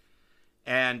movie.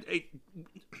 And,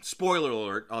 spoiler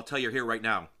alert, I'll tell you here right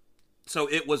now. So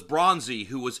it was Bronzy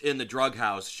who was in the drug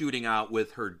house shooting out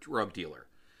with her drug dealer.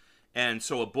 And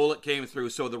so a bullet came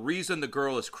through. So the reason the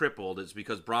girl is crippled is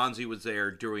because Bronzy was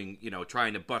there doing,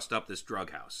 trying to bust up this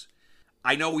drug house.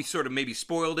 I know we sort of maybe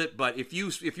spoiled it, but if you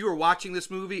were watching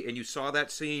this movie and you saw that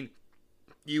scene,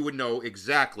 you would know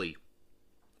exactly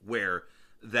where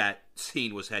that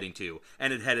scene was heading to.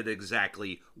 And it headed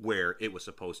exactly where it was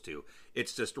supposed to.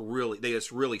 It's just they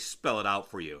just really spell it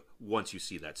out for you once you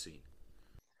see that scene.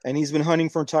 And he's been hunting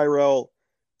for Tyrell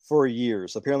for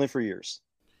years, apparently for years.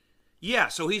 Yeah,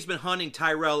 so he's been hunting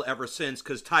Tyrell ever since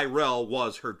because Tyrell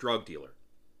was her drug dealer.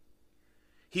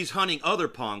 He's hunting other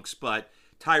punks, but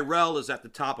Tyrell is at the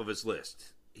top of his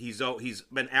list. He's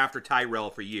been after Tyrell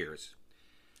for years.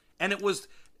 And it was,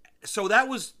 so that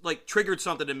was like triggered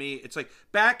something to me. It's like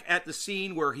back at the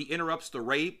scene where he interrupts the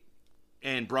rape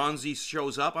and Bronzy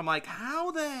shows up. I'm like,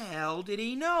 how the hell did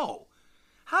he know?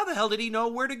 How the hell did he know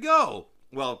where to go?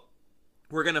 Well,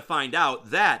 we're going to find out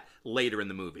that later in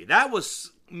the movie. That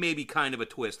was maybe kind of a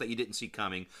twist that you didn't see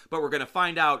coming, but we're going to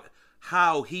find out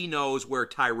how he knows where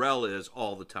Tyrell is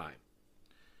all the time.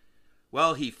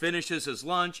 Well, he finishes his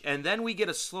lunch, and then we get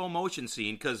a slow motion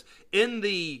scene, because in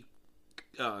the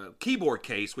keyboard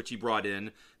case, which he brought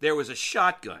in, there was a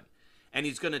shotgun. And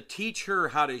he's going to teach her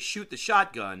how to shoot the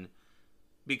shotgun,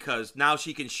 because now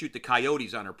she can shoot the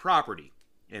coyotes on her property.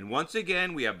 And once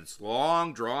again, we have this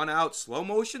long, drawn-out,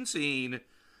 slow-motion scene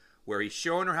where he's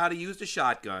showing her how to use the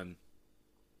shotgun.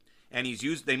 And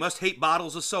they must hate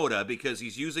bottles of soda because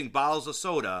he's using bottles of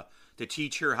soda to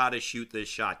teach her how to shoot this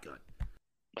shotgun.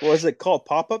 Well, is it called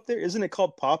pop up there? Isn't it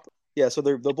called pop? Yeah, so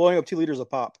they're blowing up 2 liters of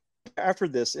pop. After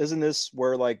this, isn't this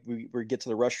where like we get to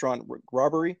the restaurant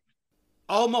robbery?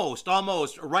 Almost.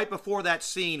 Right before that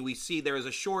scene, we see there is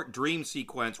a short dream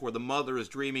sequence where the mother is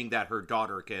dreaming that her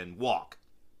daughter can walk.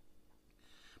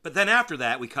 But then after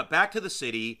that, we cut back to the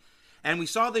city, and we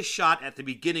saw this shot at the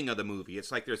beginning of the movie.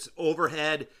 It's like there's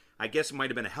overhead, I guess it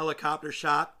might have been a helicopter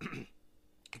shot,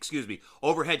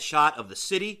 overhead shot of the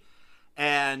city,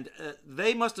 and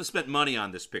they must have spent money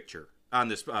on this picture, on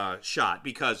this shot,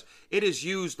 because it is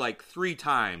used like 3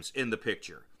 times in the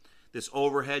picture, this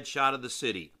overhead shot of the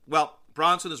city. Well,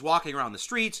 Bronson is walking around the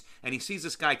streets, and he sees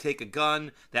this guy take a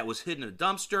gun that was hidden in a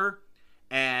dumpster,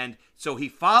 and so he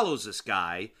follows this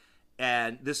guy,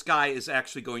 and this guy is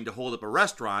actually going to hold up a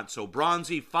restaurant, so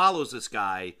Bronzy follows this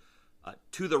guy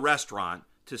to the restaurant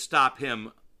to stop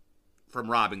him from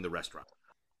robbing the restaurant.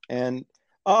 And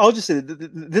I'll just say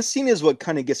this scene is what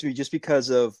kind of gets me, just because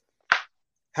of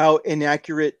how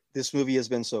inaccurate this movie has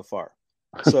been so far.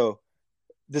 So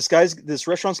this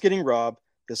restaurant's getting robbed.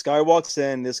 This guy walks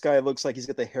in. This guy looks like he's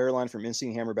got the hairline from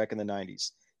MC Hammer back in the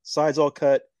 90s. Sides all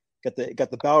cut. Got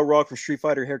the Balrog from Street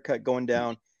Fighter haircut going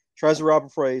down. Tries to rob a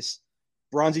place.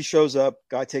 Bronzy shows up.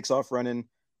 Guy takes off running.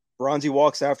 Bronzy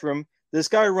walks after him. This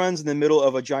guy runs in the middle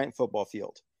of a giant football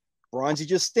field. Bronzy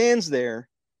just stands there,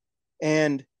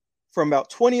 and from about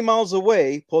 20 miles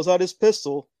away, pulls out his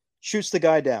pistol, shoots the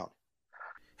guy down.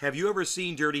 Have you ever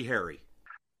seen Dirty Harry?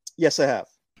 Yes, I have.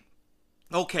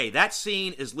 Okay, that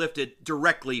scene is lifted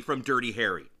directly from Dirty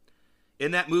Harry.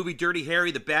 In that movie, Dirty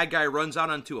Harry, the bad guy runs out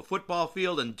onto a football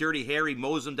field and Dirty Harry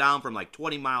mows him down from like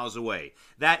 20 miles away.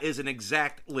 That is an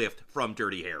exact lift from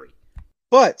Dirty Harry.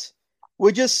 But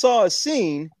we just saw a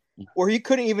scene where he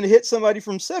couldn't even hit somebody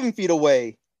from 7 feet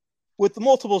away with the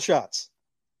multiple shots.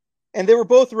 And they were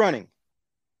both running.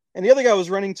 And the other guy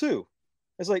was running too.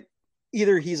 It's like,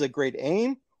 either he's a great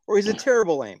aim or he's a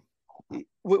terrible aim.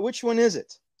 Which one is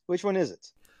it? Which one is it?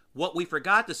 What we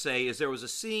forgot to say is there was a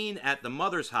scene at the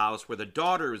mother's house where the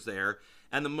daughter is there,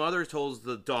 and the mother tells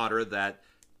the daughter that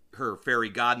her fairy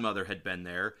godmother had been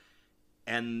there,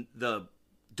 and the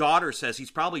daughter says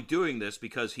he's probably doing this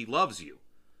because he loves you.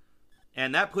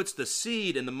 And that puts the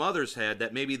seed in the mother's head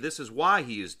that maybe this is why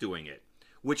he is doing it,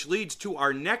 which leads to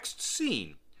our next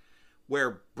scene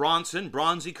where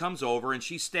Bronzy comes over, and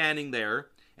she's standing there,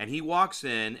 and he walks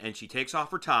in, and she takes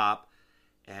off her top,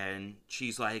 and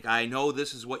she's like, I know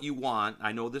this is what you want.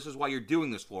 I know this is why you're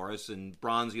doing this for us. And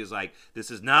Bronzy is like,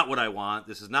 this is not what I want.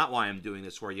 This is not why I'm doing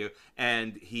this for you.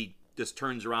 And he just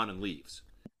turns around and leaves.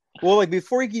 Well, like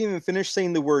before he can even finish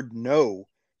saying the word no,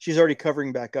 she's already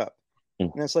covering back up.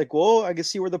 And it's like, well, I can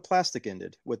see where the plastic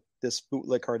ended with this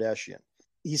bootleg Kardashian.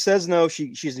 He says no.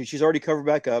 She's already covered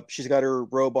back up. She's got her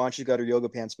robe on. She's got her yoga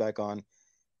pants back on.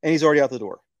 And he's already out the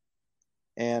door.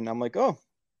 And I'm like, oh.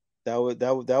 That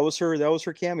was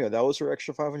her cameo. That was her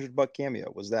extra $500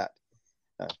 cameo. Was that?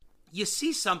 You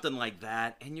see something like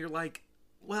that, and you're like,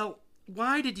 well,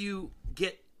 why did you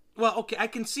get? Well, okay, I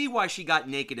can see why she got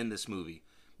naked in this movie,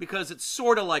 because it's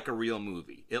sort of like a real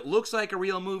movie. It looks like a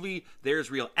real movie. There's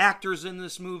real actors in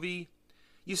this movie.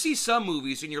 You see some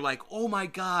movies, and you're like, oh my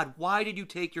God, why did you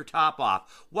take your top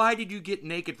off? Why did you get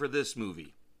naked for this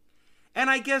movie? And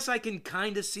I guess I can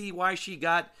kind of see why she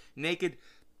got naked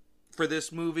for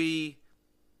this movie.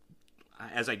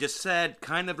 As I just said,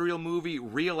 kind of a real movie,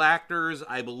 real actors.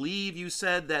 I believe you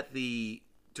said that the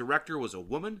director was a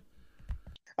woman.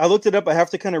 I looked it up. I have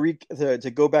to kind of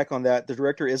to go back on that. The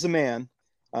director is a man,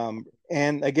 and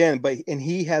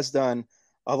he has done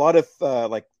a lot of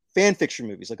like fan fiction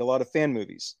movies, like a lot of fan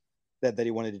movies. that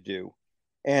he wanted to do.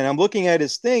 And I'm looking at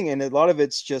his thing, and a lot of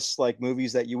it's just like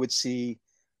movies that you would see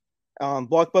on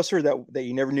Blockbuster that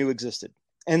you never knew existed,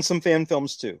 and some fan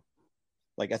films too.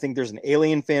 Like I think there's an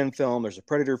Alien fan film, there's a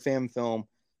Predator fan film.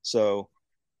 So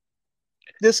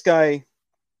this guy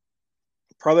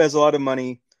probably has a lot of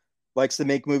money, likes to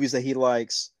make movies that he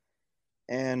likes,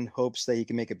 and hopes that he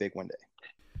can make it big one day.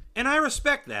 And I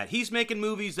respect that. He's making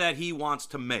movies that he wants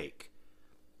to make.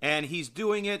 And he's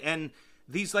doing it, and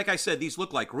these, like I said, these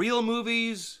look like real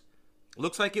movies.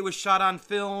 Looks like it was shot on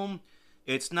film.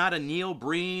 It's not a Neil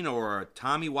Breen or a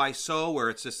Tommy Wiseau where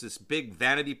it's just this big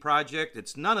vanity project.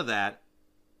 It's none of that.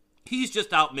 He's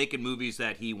just out making movies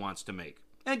that he wants to make.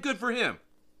 And good for him.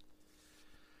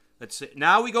 Let's see.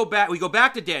 Now we go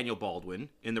back to Daniel Baldwin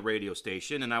in the radio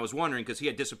station, and I was wondering because he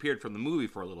had disappeared from the movie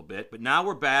for a little bit, but now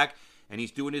we're back, and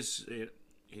he's doing his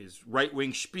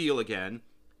right-wing spiel again.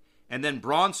 And then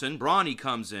Bronny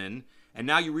comes in, and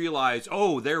now you realize,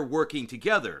 oh, they're working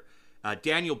together.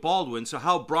 Daniel Baldwin, so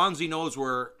how Bronzy knows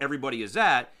where everybody is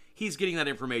at, he's getting that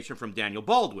information from Daniel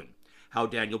Baldwin. How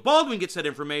Daniel Baldwin gets that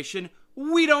information,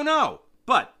 we don't know.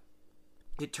 But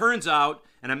it turns out,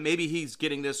 and maybe he's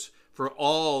getting this for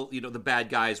all, the bad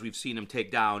guys we've seen him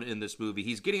take down in this movie,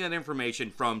 he's getting that information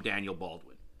from Daniel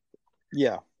Baldwin.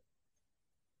 Yeah.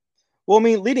 Well, I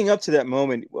mean, leading up to that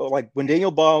moment, like when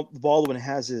Daniel Baldwin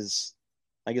has his,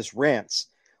 I guess, rants,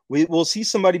 we'll see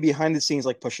somebody behind the scenes,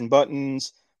 like pushing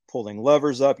buttons, pulling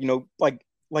levers up,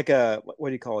 like a, what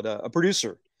do you call it? A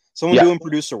producer, someone doing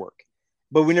producer work.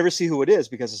 But we never see who it is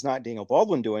because it's not Daniel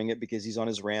Baldwin doing it because he's on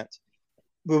his rant.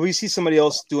 But we see somebody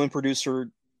else doing producer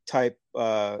type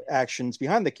actions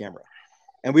behind the camera.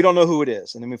 And we don't know who it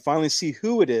is. And then we finally see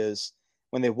who it is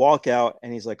when they walk out,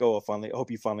 and he's like, "Oh, I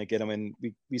hope you finally get him." And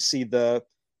we see the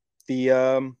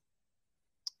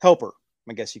helper,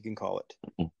 I guess you can call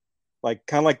it, like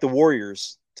kind of like the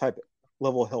Warriors type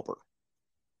level helper.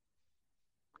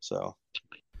 So,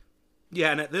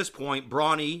 yeah, and at this point,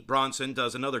 Bronson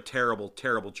does another terrible,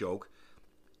 terrible joke.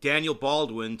 Daniel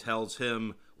Baldwin tells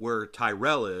him where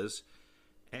Tyrell is,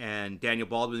 and Daniel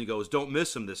Baldwin goes, "Don't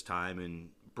miss him this time." And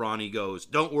Bronny goes,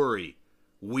 "Don't worry,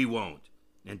 we won't."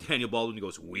 And Daniel Baldwin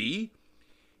goes, "We?"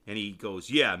 And he goes,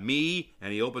 "Yeah, me."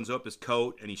 And he opens up his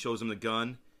coat and he shows him the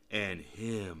gun and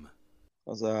him. It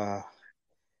was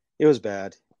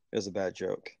bad. It was a bad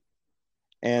joke.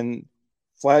 And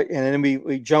then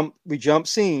we jump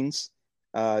scenes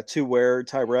to where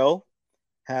Tyrell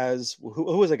has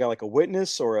who was that guy, like a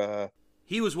witness or a?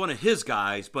 He was one of his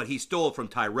guys, but he stole from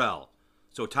Tyrell.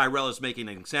 So Tyrell is making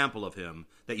an example of him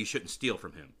that you shouldn't steal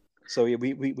from him. So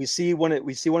we see one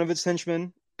of his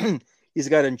henchmen. He's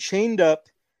got him chained up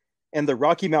in the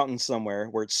Rocky Mountains somewhere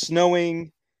where it's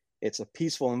snowing. It's a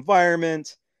peaceful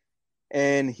environment,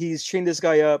 and he's chained this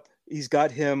guy up. He's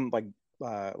got him like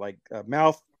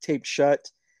mouth taped shut,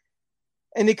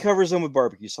 and he covers him with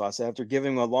barbecue sauce after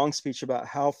giving him a long speech about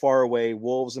how far away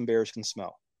wolves and bears can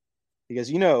smell,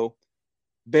 because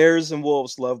bears and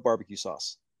wolves love barbecue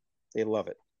sauce. They love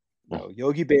it.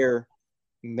 Yogi Bear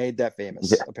made that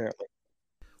famous, apparently.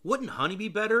 Wouldn't honey be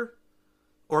better?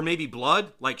 Or maybe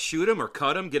blood? Like shoot him or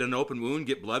cut him, get an open wound,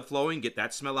 get blood flowing, get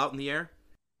that smell out in the air?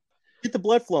 Get the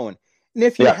blood flowing. And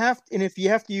if you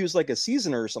have to use like a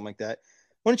seasoner or something like that,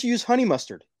 why don't you use honey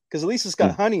mustard? Because at least it's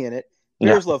got honey in it.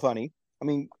 Bears love honey. I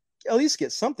mean, at least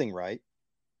get something right.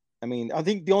 I mean, I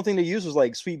think the only thing they used was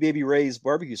like Sweet Baby Ray's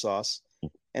barbecue sauce,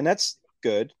 and that's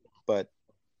good, but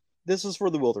this is for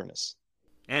the wilderness.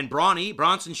 And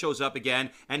Bronson shows up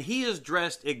again, and he is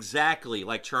dressed exactly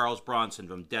like Charles Bronson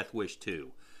from Death Wish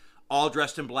 2. All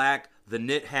dressed in black, the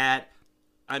knit hat.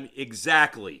 I'm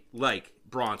exactly like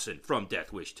Bronson from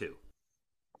Death Wish 2.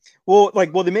 Well,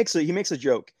 he makes a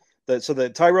joke. So the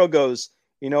Tyrell goes,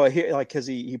 because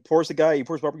he pours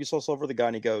barbecue sauce over the guy,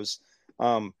 and he goes,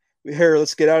 "Here,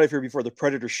 let's get out of here before the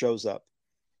predator shows up."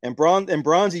 And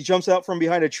Bronzy jumps out from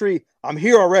behind a tree. "I'm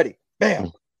here already."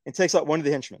 Bam! And takes out one of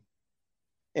the henchmen.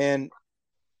 And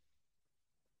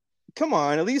come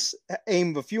on, at least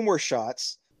aim a few more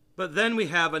shots. But then we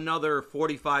have another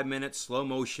 45-minute slow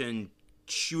motion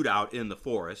shootout in the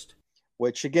forest.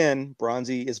 Which again,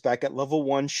 Bronzy is back at level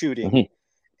 1 shooting,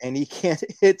 and he can't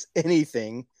hit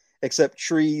anything except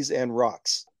trees and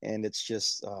rocks. And it's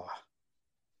just,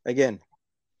 again,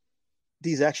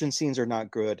 these action scenes are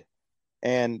not good.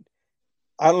 And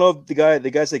I don't know if the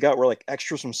guys they got were like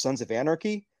extras from Sons of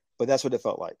Anarchy, but that's what it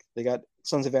felt like. They got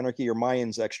Sons of Anarchy or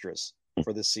Mayans extras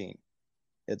for this scene.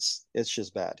 It's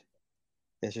just bad.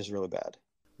 It's just really bad.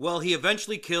 Well, he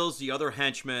eventually kills the other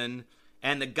henchman,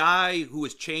 and the guy who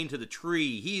is chained to the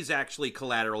tree, he's actually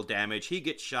collateral damage. He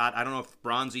gets shot. I don't know if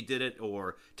Bronzy did it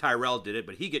or Tyrell did it,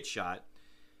 but he gets shot.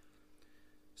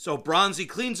 So Bronzy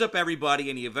cleans up everybody,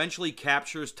 and he eventually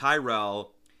captures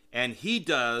Tyrell, and he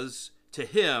does to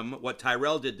him what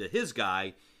Tyrell did to his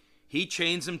guy. He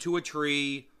chains him to a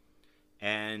tree,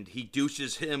 and he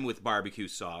douches him with barbecue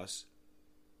sauce.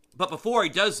 But before he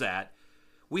does that,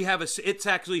 we have a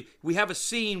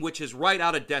scene which is right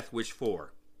out of Death Wish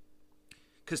 4.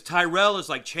 Because Tyrell is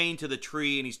like chained to the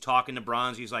tree, and he's talking to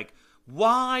Bronzy. He's like,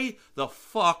 why the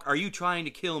fuck are you trying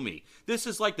to kill me? This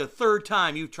is like the third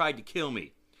time you've tried to kill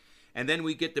me. And then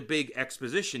we get the big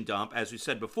exposition dump. As we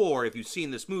said before, if you've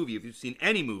seen this movie, if you've seen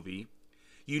any movie,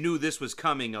 you knew this was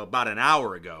coming about an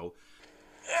hour ago.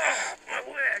 My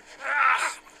leg. My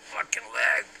fucking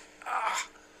leg. My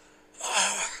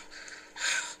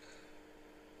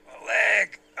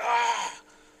leg.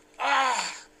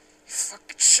 You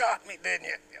fucking shot me, didn't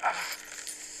you?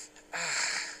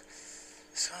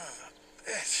 Son of a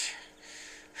bitch.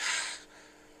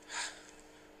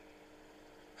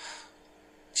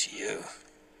 It's you.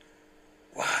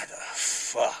 Why the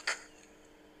fuck?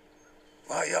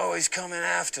 Why are you always coming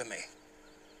after me?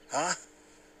 Huh?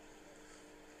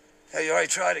 Hey, you already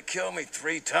tried to kill me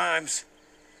 3 times.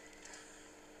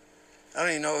 I don't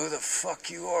even know who the fuck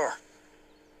you are.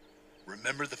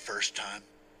 Remember the first time?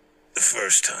 The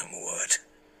first time what?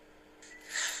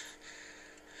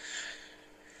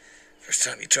 First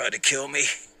time you tried to kill me?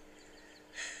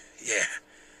 Yeah.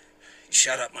 You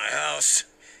shot up my house,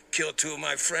 killed 2 of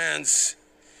my friends.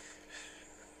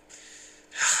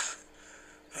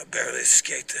 I barely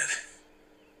escaped it.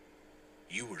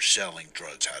 You were selling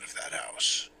drugs out of that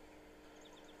house.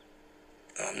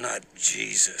 I'm not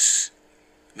Jesus.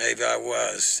 Maybe I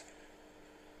was.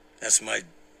 That's my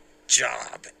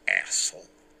job, asshole.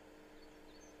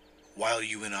 While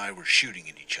you and I were shooting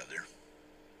at each other,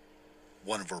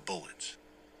 one of our bullets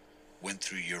went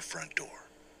through your front door.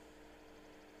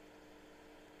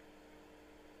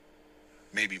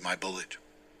 Maybe my bullet,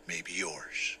 maybe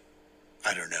yours.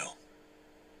 I don't know.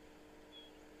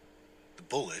 The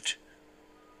bullet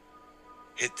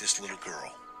hit this little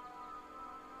girl.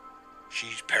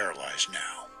 She's paralyzed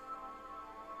now.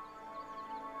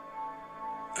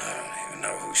 I don't even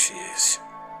know who she is.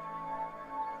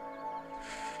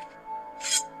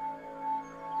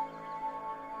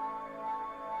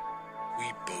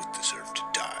 We both deserve to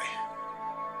die.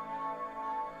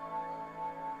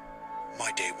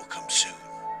 My day will come soon.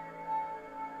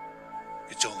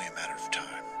 It's only a matter of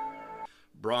time.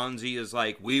 Bronzy is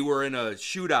like, we were in a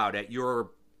shootout at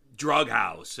your drug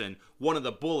house, and one of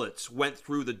the bullets went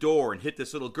through the door and hit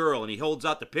this little girl, and he holds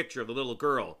out the picture of the little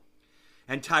girl.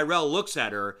 And Tyrell looks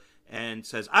at her and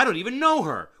says, I don't even know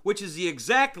her, which is the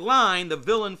exact line the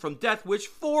villain from Death Wish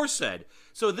 4 said.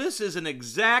 So this is an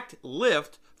exact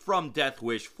lift from Death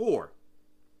Wish 4.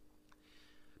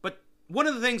 But one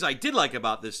of the things I did like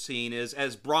about this scene is,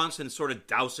 as Bronson's sort of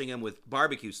dousing him with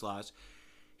barbecue sauce,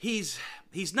 he's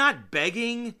not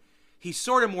begging. He's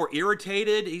sort of more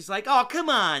irritated. He's like, oh, come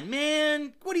on,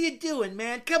 man. What are you doing,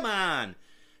 man? Come on.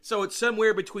 So it's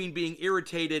somewhere between being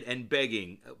irritated and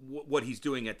begging, what he's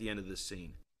doing at the end of this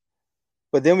scene.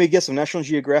 But then we get some National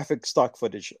Geographic stock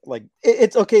footage. Like,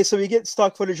 it's okay, so we get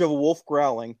stock footage of a wolf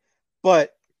growling,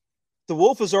 but the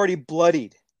wolf is already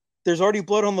bloodied. There's already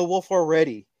blood on the wolf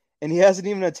already, and he hasn't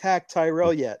even attacked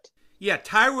Tyrell yet. Yeah,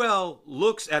 Tyrell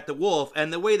looks at the wolf,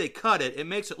 and the way they cut it, it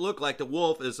makes it look like the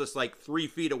wolf is just like 3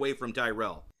 feet away from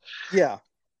Tyrell. Yeah.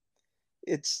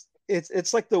 It's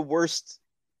like the worst.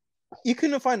 You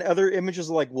couldn't find other images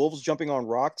of like wolves jumping on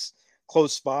rocks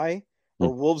close by,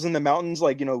 or wolves in the mountains,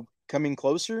 like, coming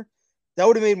closer. That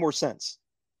would have made more sense.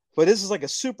 But this is like a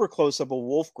super close up of a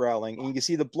wolf growling, and you can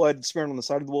see the blood smeared on the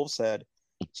side of the wolf's head.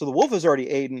 So the wolf is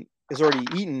already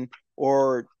eaten,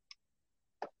 or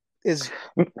is.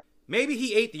 Maybe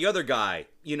he ate the other guy,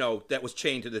 that was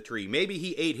chained to the tree. Maybe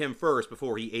he ate him first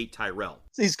before he ate Tyrell.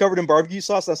 He's covered in barbecue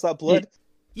sauce. That's not blood.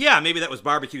 Yeah, maybe that was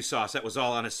barbecue sauce. That was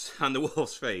all on the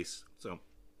wolf's face.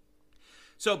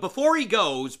 So before he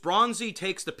goes, Bronzy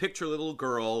takes the picture of the little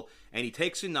girl, and he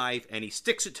takes a knife, and he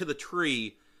sticks it to the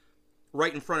tree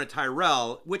right in front of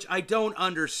Tyrell, which I don't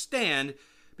understand,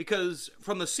 because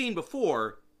from the scene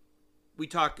before, we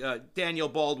talk, Daniel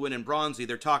Baldwin and Bronzy,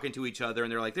 they're talking to each other,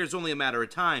 and they're like, there's only a matter of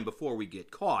time before we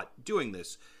get caught doing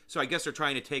this. So I guess they're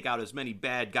trying to take out as many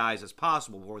bad guys as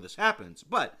possible before this happens.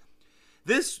 But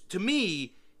this, to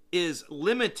me, is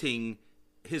limiting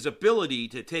his ability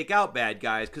to take out bad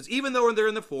guys, because even though they're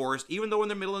in the forest, even though in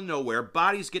the middle of nowhere,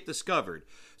 bodies get discovered.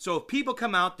 So if people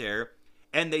come out there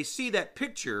and they see that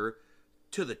picture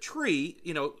to the tree,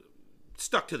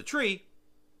 stuck to the tree,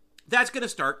 that's going to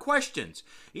start questions,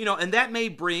 and that may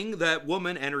bring that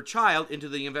woman and her child into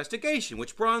the investigation,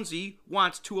 which Bronzy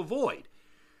wants to avoid.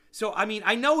 So I mean,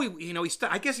 I know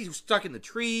I guess he was stuck in the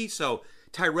tree, so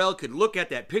Tyrell could look at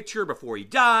that picture before he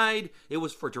died. It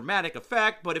was for dramatic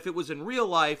effect, but if it was in real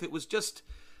life, it was just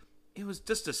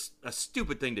a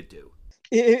stupid thing to do.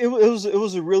 It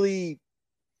was a really,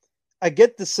 I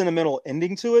get the sentimental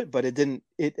ending to it, but it didn't.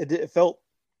 It felt,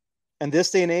 in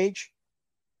this day and age,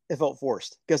 it felt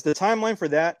forced, because the timeline for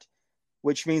that,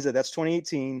 which means that's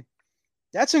 2018.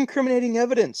 That's incriminating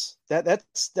evidence.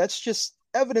 That's just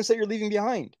evidence that you're leaving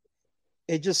behind.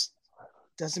 It just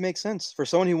doesn't make sense for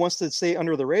someone who wants to stay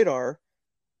under the radar.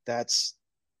 That's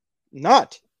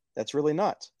really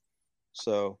not.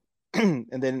 So,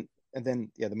 and then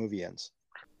yeah, the movie ends.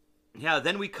 Yeah,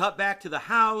 then we cut back to the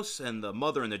house, and the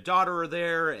mother and the daughter are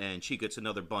there, and she gets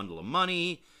another bundle of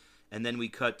money. And then we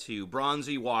cut to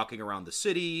Bronzy walking around the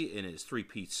city in his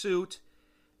three-piece suit.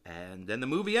 And then the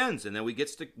movie ends, and then we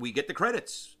get the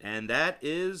credits, and that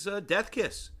is Death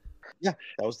Kiss. Yeah,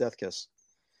 that was Death Kiss.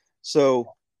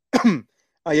 So, I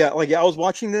was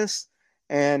watching this,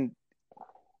 and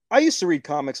I used to read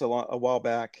comics a while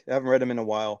back. I haven't read them in a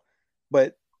while,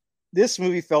 but this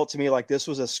movie felt to me like this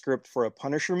was a script for a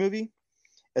Punisher movie,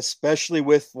 especially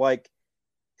with like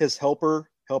his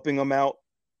helper helping him out,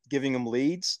 giving him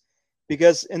leads,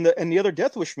 because in the other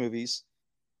Death Wish movies,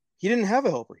 he didn't have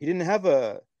a helper.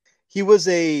 He was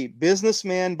a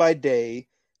businessman by day,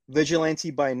 vigilante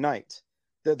by night.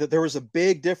 There was a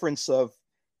big difference of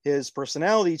his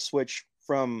personality switch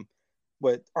from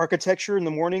architecture in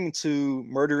the morning to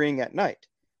murdering at night.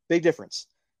 Big difference.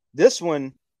 This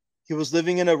one, he was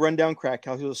living in a rundown crack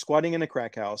house. He was squatting in a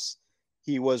crack house.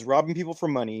 He was robbing people for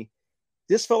money.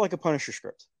 This felt like a Punisher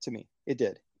script to me. It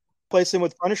did. Replace him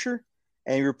with Punisher,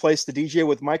 and you replace the DJ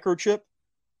with Microchip.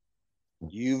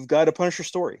 You've got a Punisher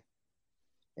story.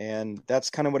 And that's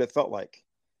kind of what it felt like,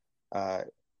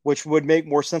 which would make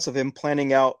more sense of him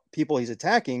planning out people he's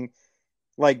attacking.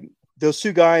 Like those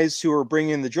two guys who were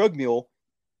bringing in the drug mule,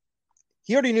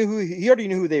 he already knew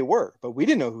who they were, but we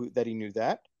didn't know that he knew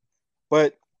that.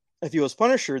 But if he was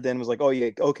Punisher, then it was like, oh yeah,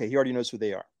 okay, he already knows who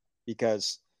they are,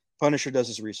 because Punisher does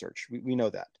his research. We know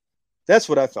that. That's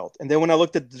what I felt. And then when I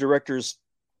looked at the director's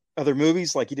other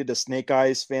movies, like he did a Snake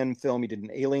Eyes fan film, he did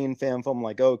an Alien fan film, I'm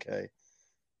like, okay,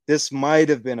 this might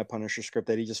have been a Punisher script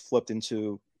that he just flipped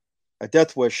into a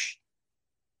Death Wish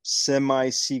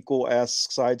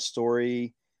semi-sequel-esque side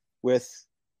story with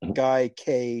Guy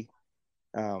K.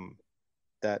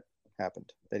 That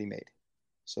happened, that he made.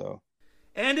 So,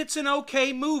 and it's an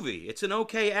okay movie. It's an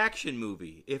okay action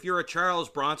movie. If you're a Charles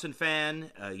Bronson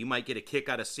fan, you might get a kick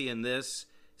out of seeing this,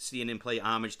 seeing him play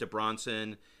homage to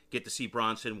Bronson, get to see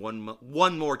Bronson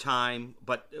one more time.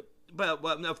 But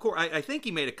of course, I think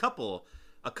he made a couple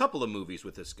of movies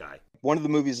with this guy. One of the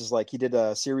movies is like he did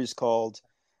a series called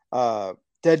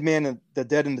Dead Man and the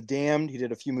Dead and the Damned. He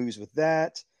did a few movies with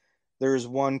that. There's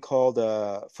one called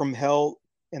From Hell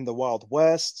in the Wild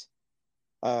West,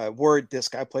 where this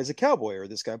guy plays a cowboy, or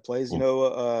this guy plays,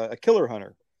 a killer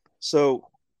hunter. So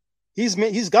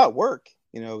he's got work.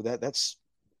 That's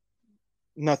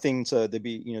nothing to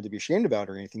be ashamed about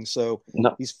or anything. So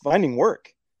no. He's finding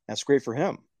work. That's great for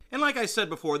him. And like I said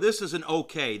before, this is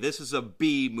a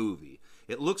B movie.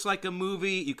 It looks like a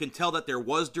movie. You can tell that there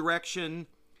was direction.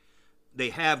 They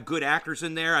have good actors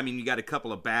in there. I mean, you got a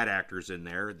couple of bad actors in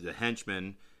there. The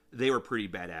henchmen, they were pretty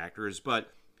bad actors.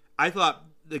 But I thought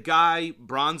the guy,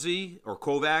 Bronzy, or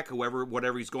Kovac,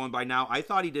 whatever he's going by now, I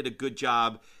thought he did a good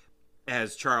job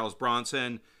as Charles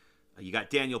Bronson. You got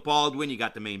Daniel Baldwin, you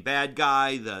got the main bad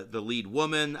guy, the lead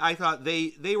woman. I thought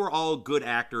they were all good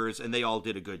actors, and they all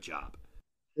did a good job.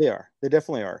 They are. They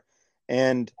definitely are.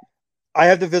 And I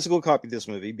have the physical copy of this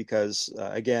movie because,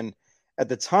 again, at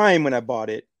the time when I bought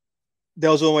it, that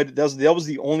was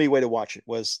the only way to watch it,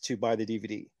 was to buy the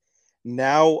DVD.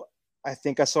 Now, I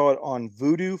think I saw it on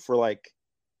Vudu for like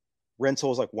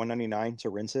rental is like $1.99 to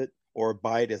rent it, or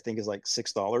buy it, I think is like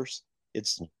 $6.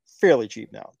 It's fairly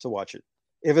cheap now to watch it.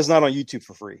 If it's not on YouTube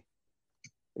for free.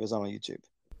 If it's not on YouTube.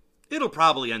 It'll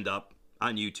probably end up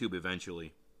on YouTube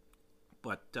eventually.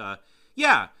 But,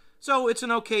 yeah, so it's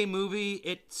an okay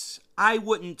movie. I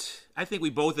think we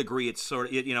both agree it's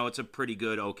it's a pretty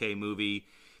good, okay movie.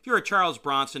 If you're a Charles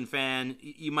Bronson fan,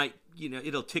 you might,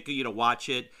 it'll tickle you to watch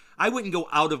it. I wouldn't go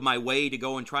out of my way to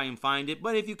go and try and find it,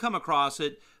 but if you come across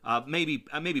it, maybe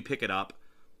pick it up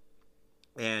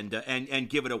and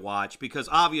give it a watch, because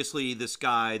obviously this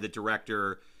guy, the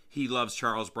director, he loves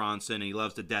Charles Bronson and he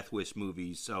loves the Death Wish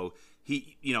movies, so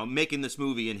he, making this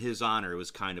movie in his honor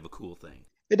was kind of a cool thing.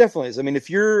 It definitely is. I mean, if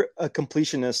you're a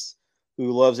completionist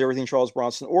who loves everything Charles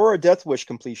Bronson, or a Death Wish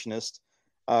completionist,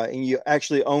 and you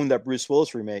actually own that Bruce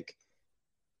Willis remake,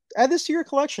 add this to your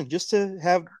collection just to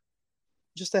have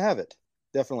just to have it.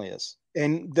 Definitely is.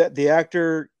 And the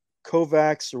actor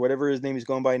Kovacs or whatever his name is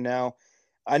going by now,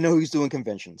 I know he's doing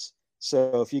conventions.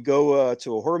 So if you go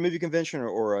to a horror movie convention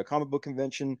or a comic book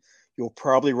convention, you'll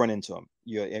probably run into him.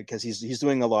 Because he's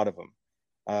doing a lot of them.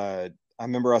 I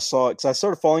remember I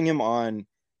started following him on, I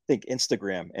think,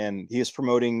 Instagram, and he is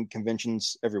promoting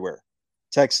conventions everywhere.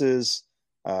 Texas,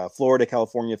 Florida,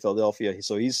 California, Philadelphia.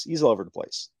 So he's all over the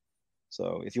place.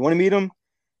 So if you want to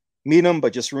meet him,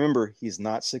 but just remember, he's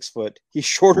not 6 foot. He's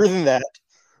shorter than that.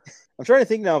 I'm trying to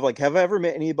think now of, like, have I ever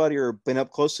met anybody or been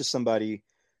up close to somebody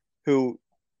who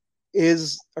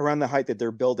is around the height that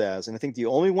they're billed as? And I think the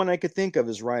only one I could think of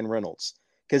is Ryan Reynolds,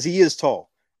 because he is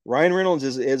tall. Ryan Reynolds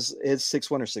is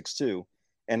 6'1" or 6'2",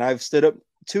 and I've stood up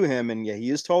to him, and yeah, he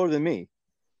is taller than me.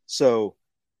 So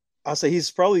I'll say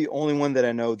he's probably the only one that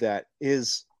I know that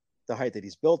is the height that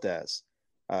he's built as.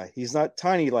 He's not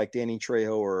tiny like Danny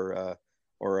Trejo or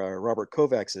Robert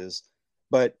Kovacs is,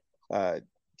 but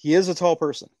he is a tall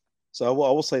person. So I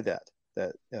will say that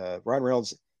Ryan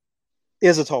Reynolds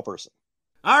is a tall person.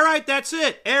 All right, that's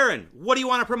it. Aaron, what do you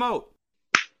want to promote?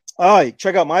 All right,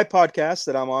 check out my podcast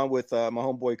that I'm on with my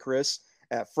homeboy Chris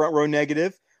at Front Row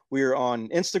Negative. We are on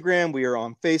Instagram. We are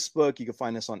on Facebook. You can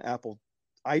find us on Apple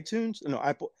Podcasts.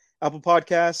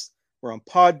 We're on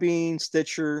Podbean,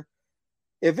 Stitcher.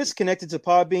 If it's connected to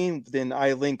Podbean, then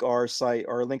I link our site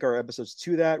or link our episodes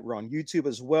to that. We're on YouTube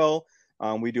as well.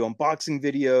 We do unboxing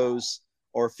videos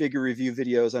or figure review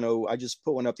videos. I know I just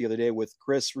put one up the other day with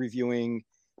Chris reviewing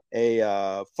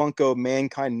a Funko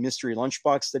Mankind Mystery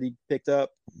Lunchbox that he picked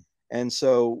up. And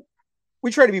so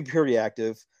we try to be pretty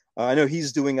active. I know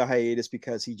he's doing a hiatus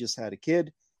because he just had a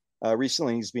kid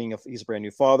recently. He's a brand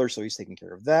new father, so he's taking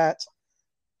care of that.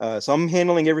 So I'm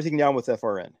handling everything down with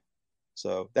FRN.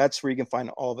 So that's where you can find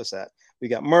all of us at. We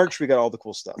got merch. We got all the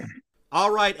cool stuff. All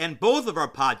right, and both of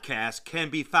our podcasts can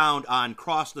be found on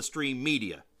Cross the Stream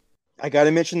Media. I got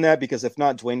to mention that because if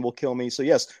not, Dwayne will kill me. So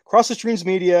yes, Cross the Streams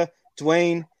Media,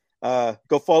 Dwayne,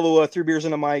 go follow 3 Beers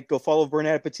and a Mic, go follow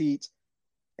Bernard Petit,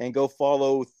 and go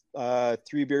follow 3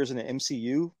 Beers and an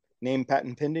MCU, name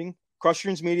patent pending. Cross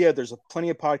Streams Media, there's plenty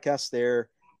of podcasts there.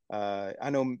 I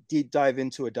know Deep Dive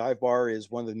Into a Dive Bar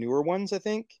is one of the newer ones, I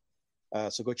think.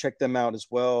 So go check them out as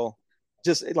well.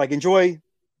 Just enjoy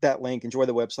that link, enjoy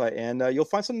the website, and you'll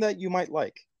find something that you might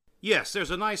like. Yes, there's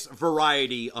a nice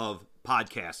variety of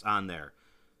podcasts on there.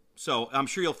 So I'm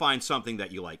sure you'll find something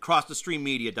that you like.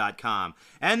 CrossTheStreamMedia.com.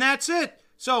 And that's it.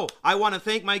 So I want to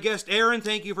thank my guest, Aaron.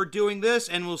 Thank you for doing this,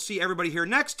 and we'll see everybody here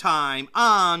next time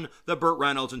on the Burt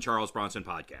Reynolds and Charles Bronson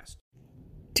podcast.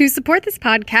 To support this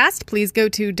podcast, please go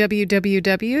to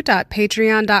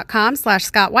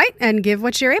www.patreon.com/Scott White and give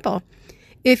what you're able.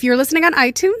 If you're listening on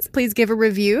iTunes, please give a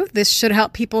review. This should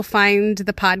help people find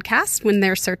the podcast when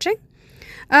they're searching.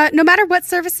 No matter what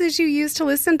services you use to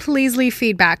listen, please leave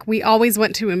feedback. We always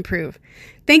want to improve.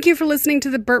 Thank you for listening to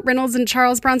the Burt Reynolds and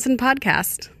Charles Bronson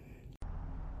podcast.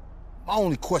 My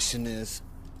only question is,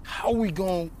 how we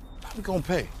gonna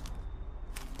pay?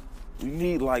 We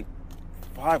need like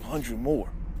 500 more.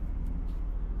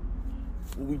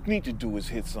 What we need to do is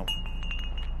hit something.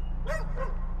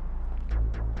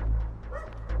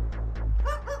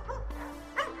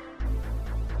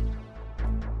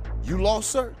 You lost,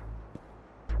 sir?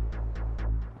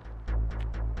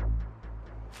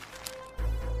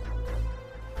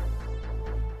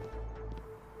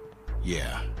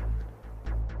 Yeah.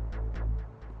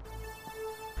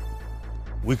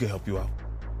 We can help you out.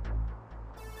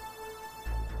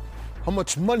 How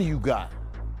much money you got?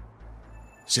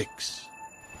 $6.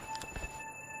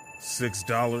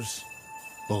 $6?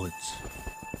 Bullets.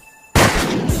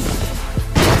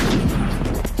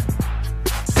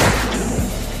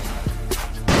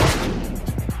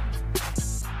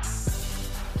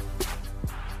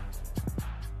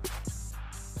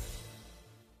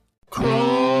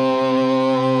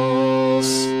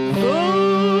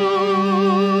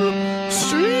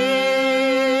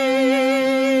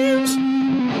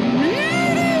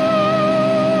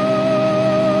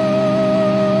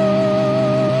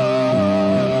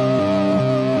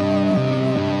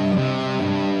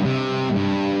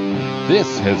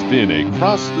 This has been a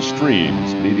Cross the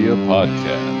Streams Media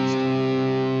Podcast.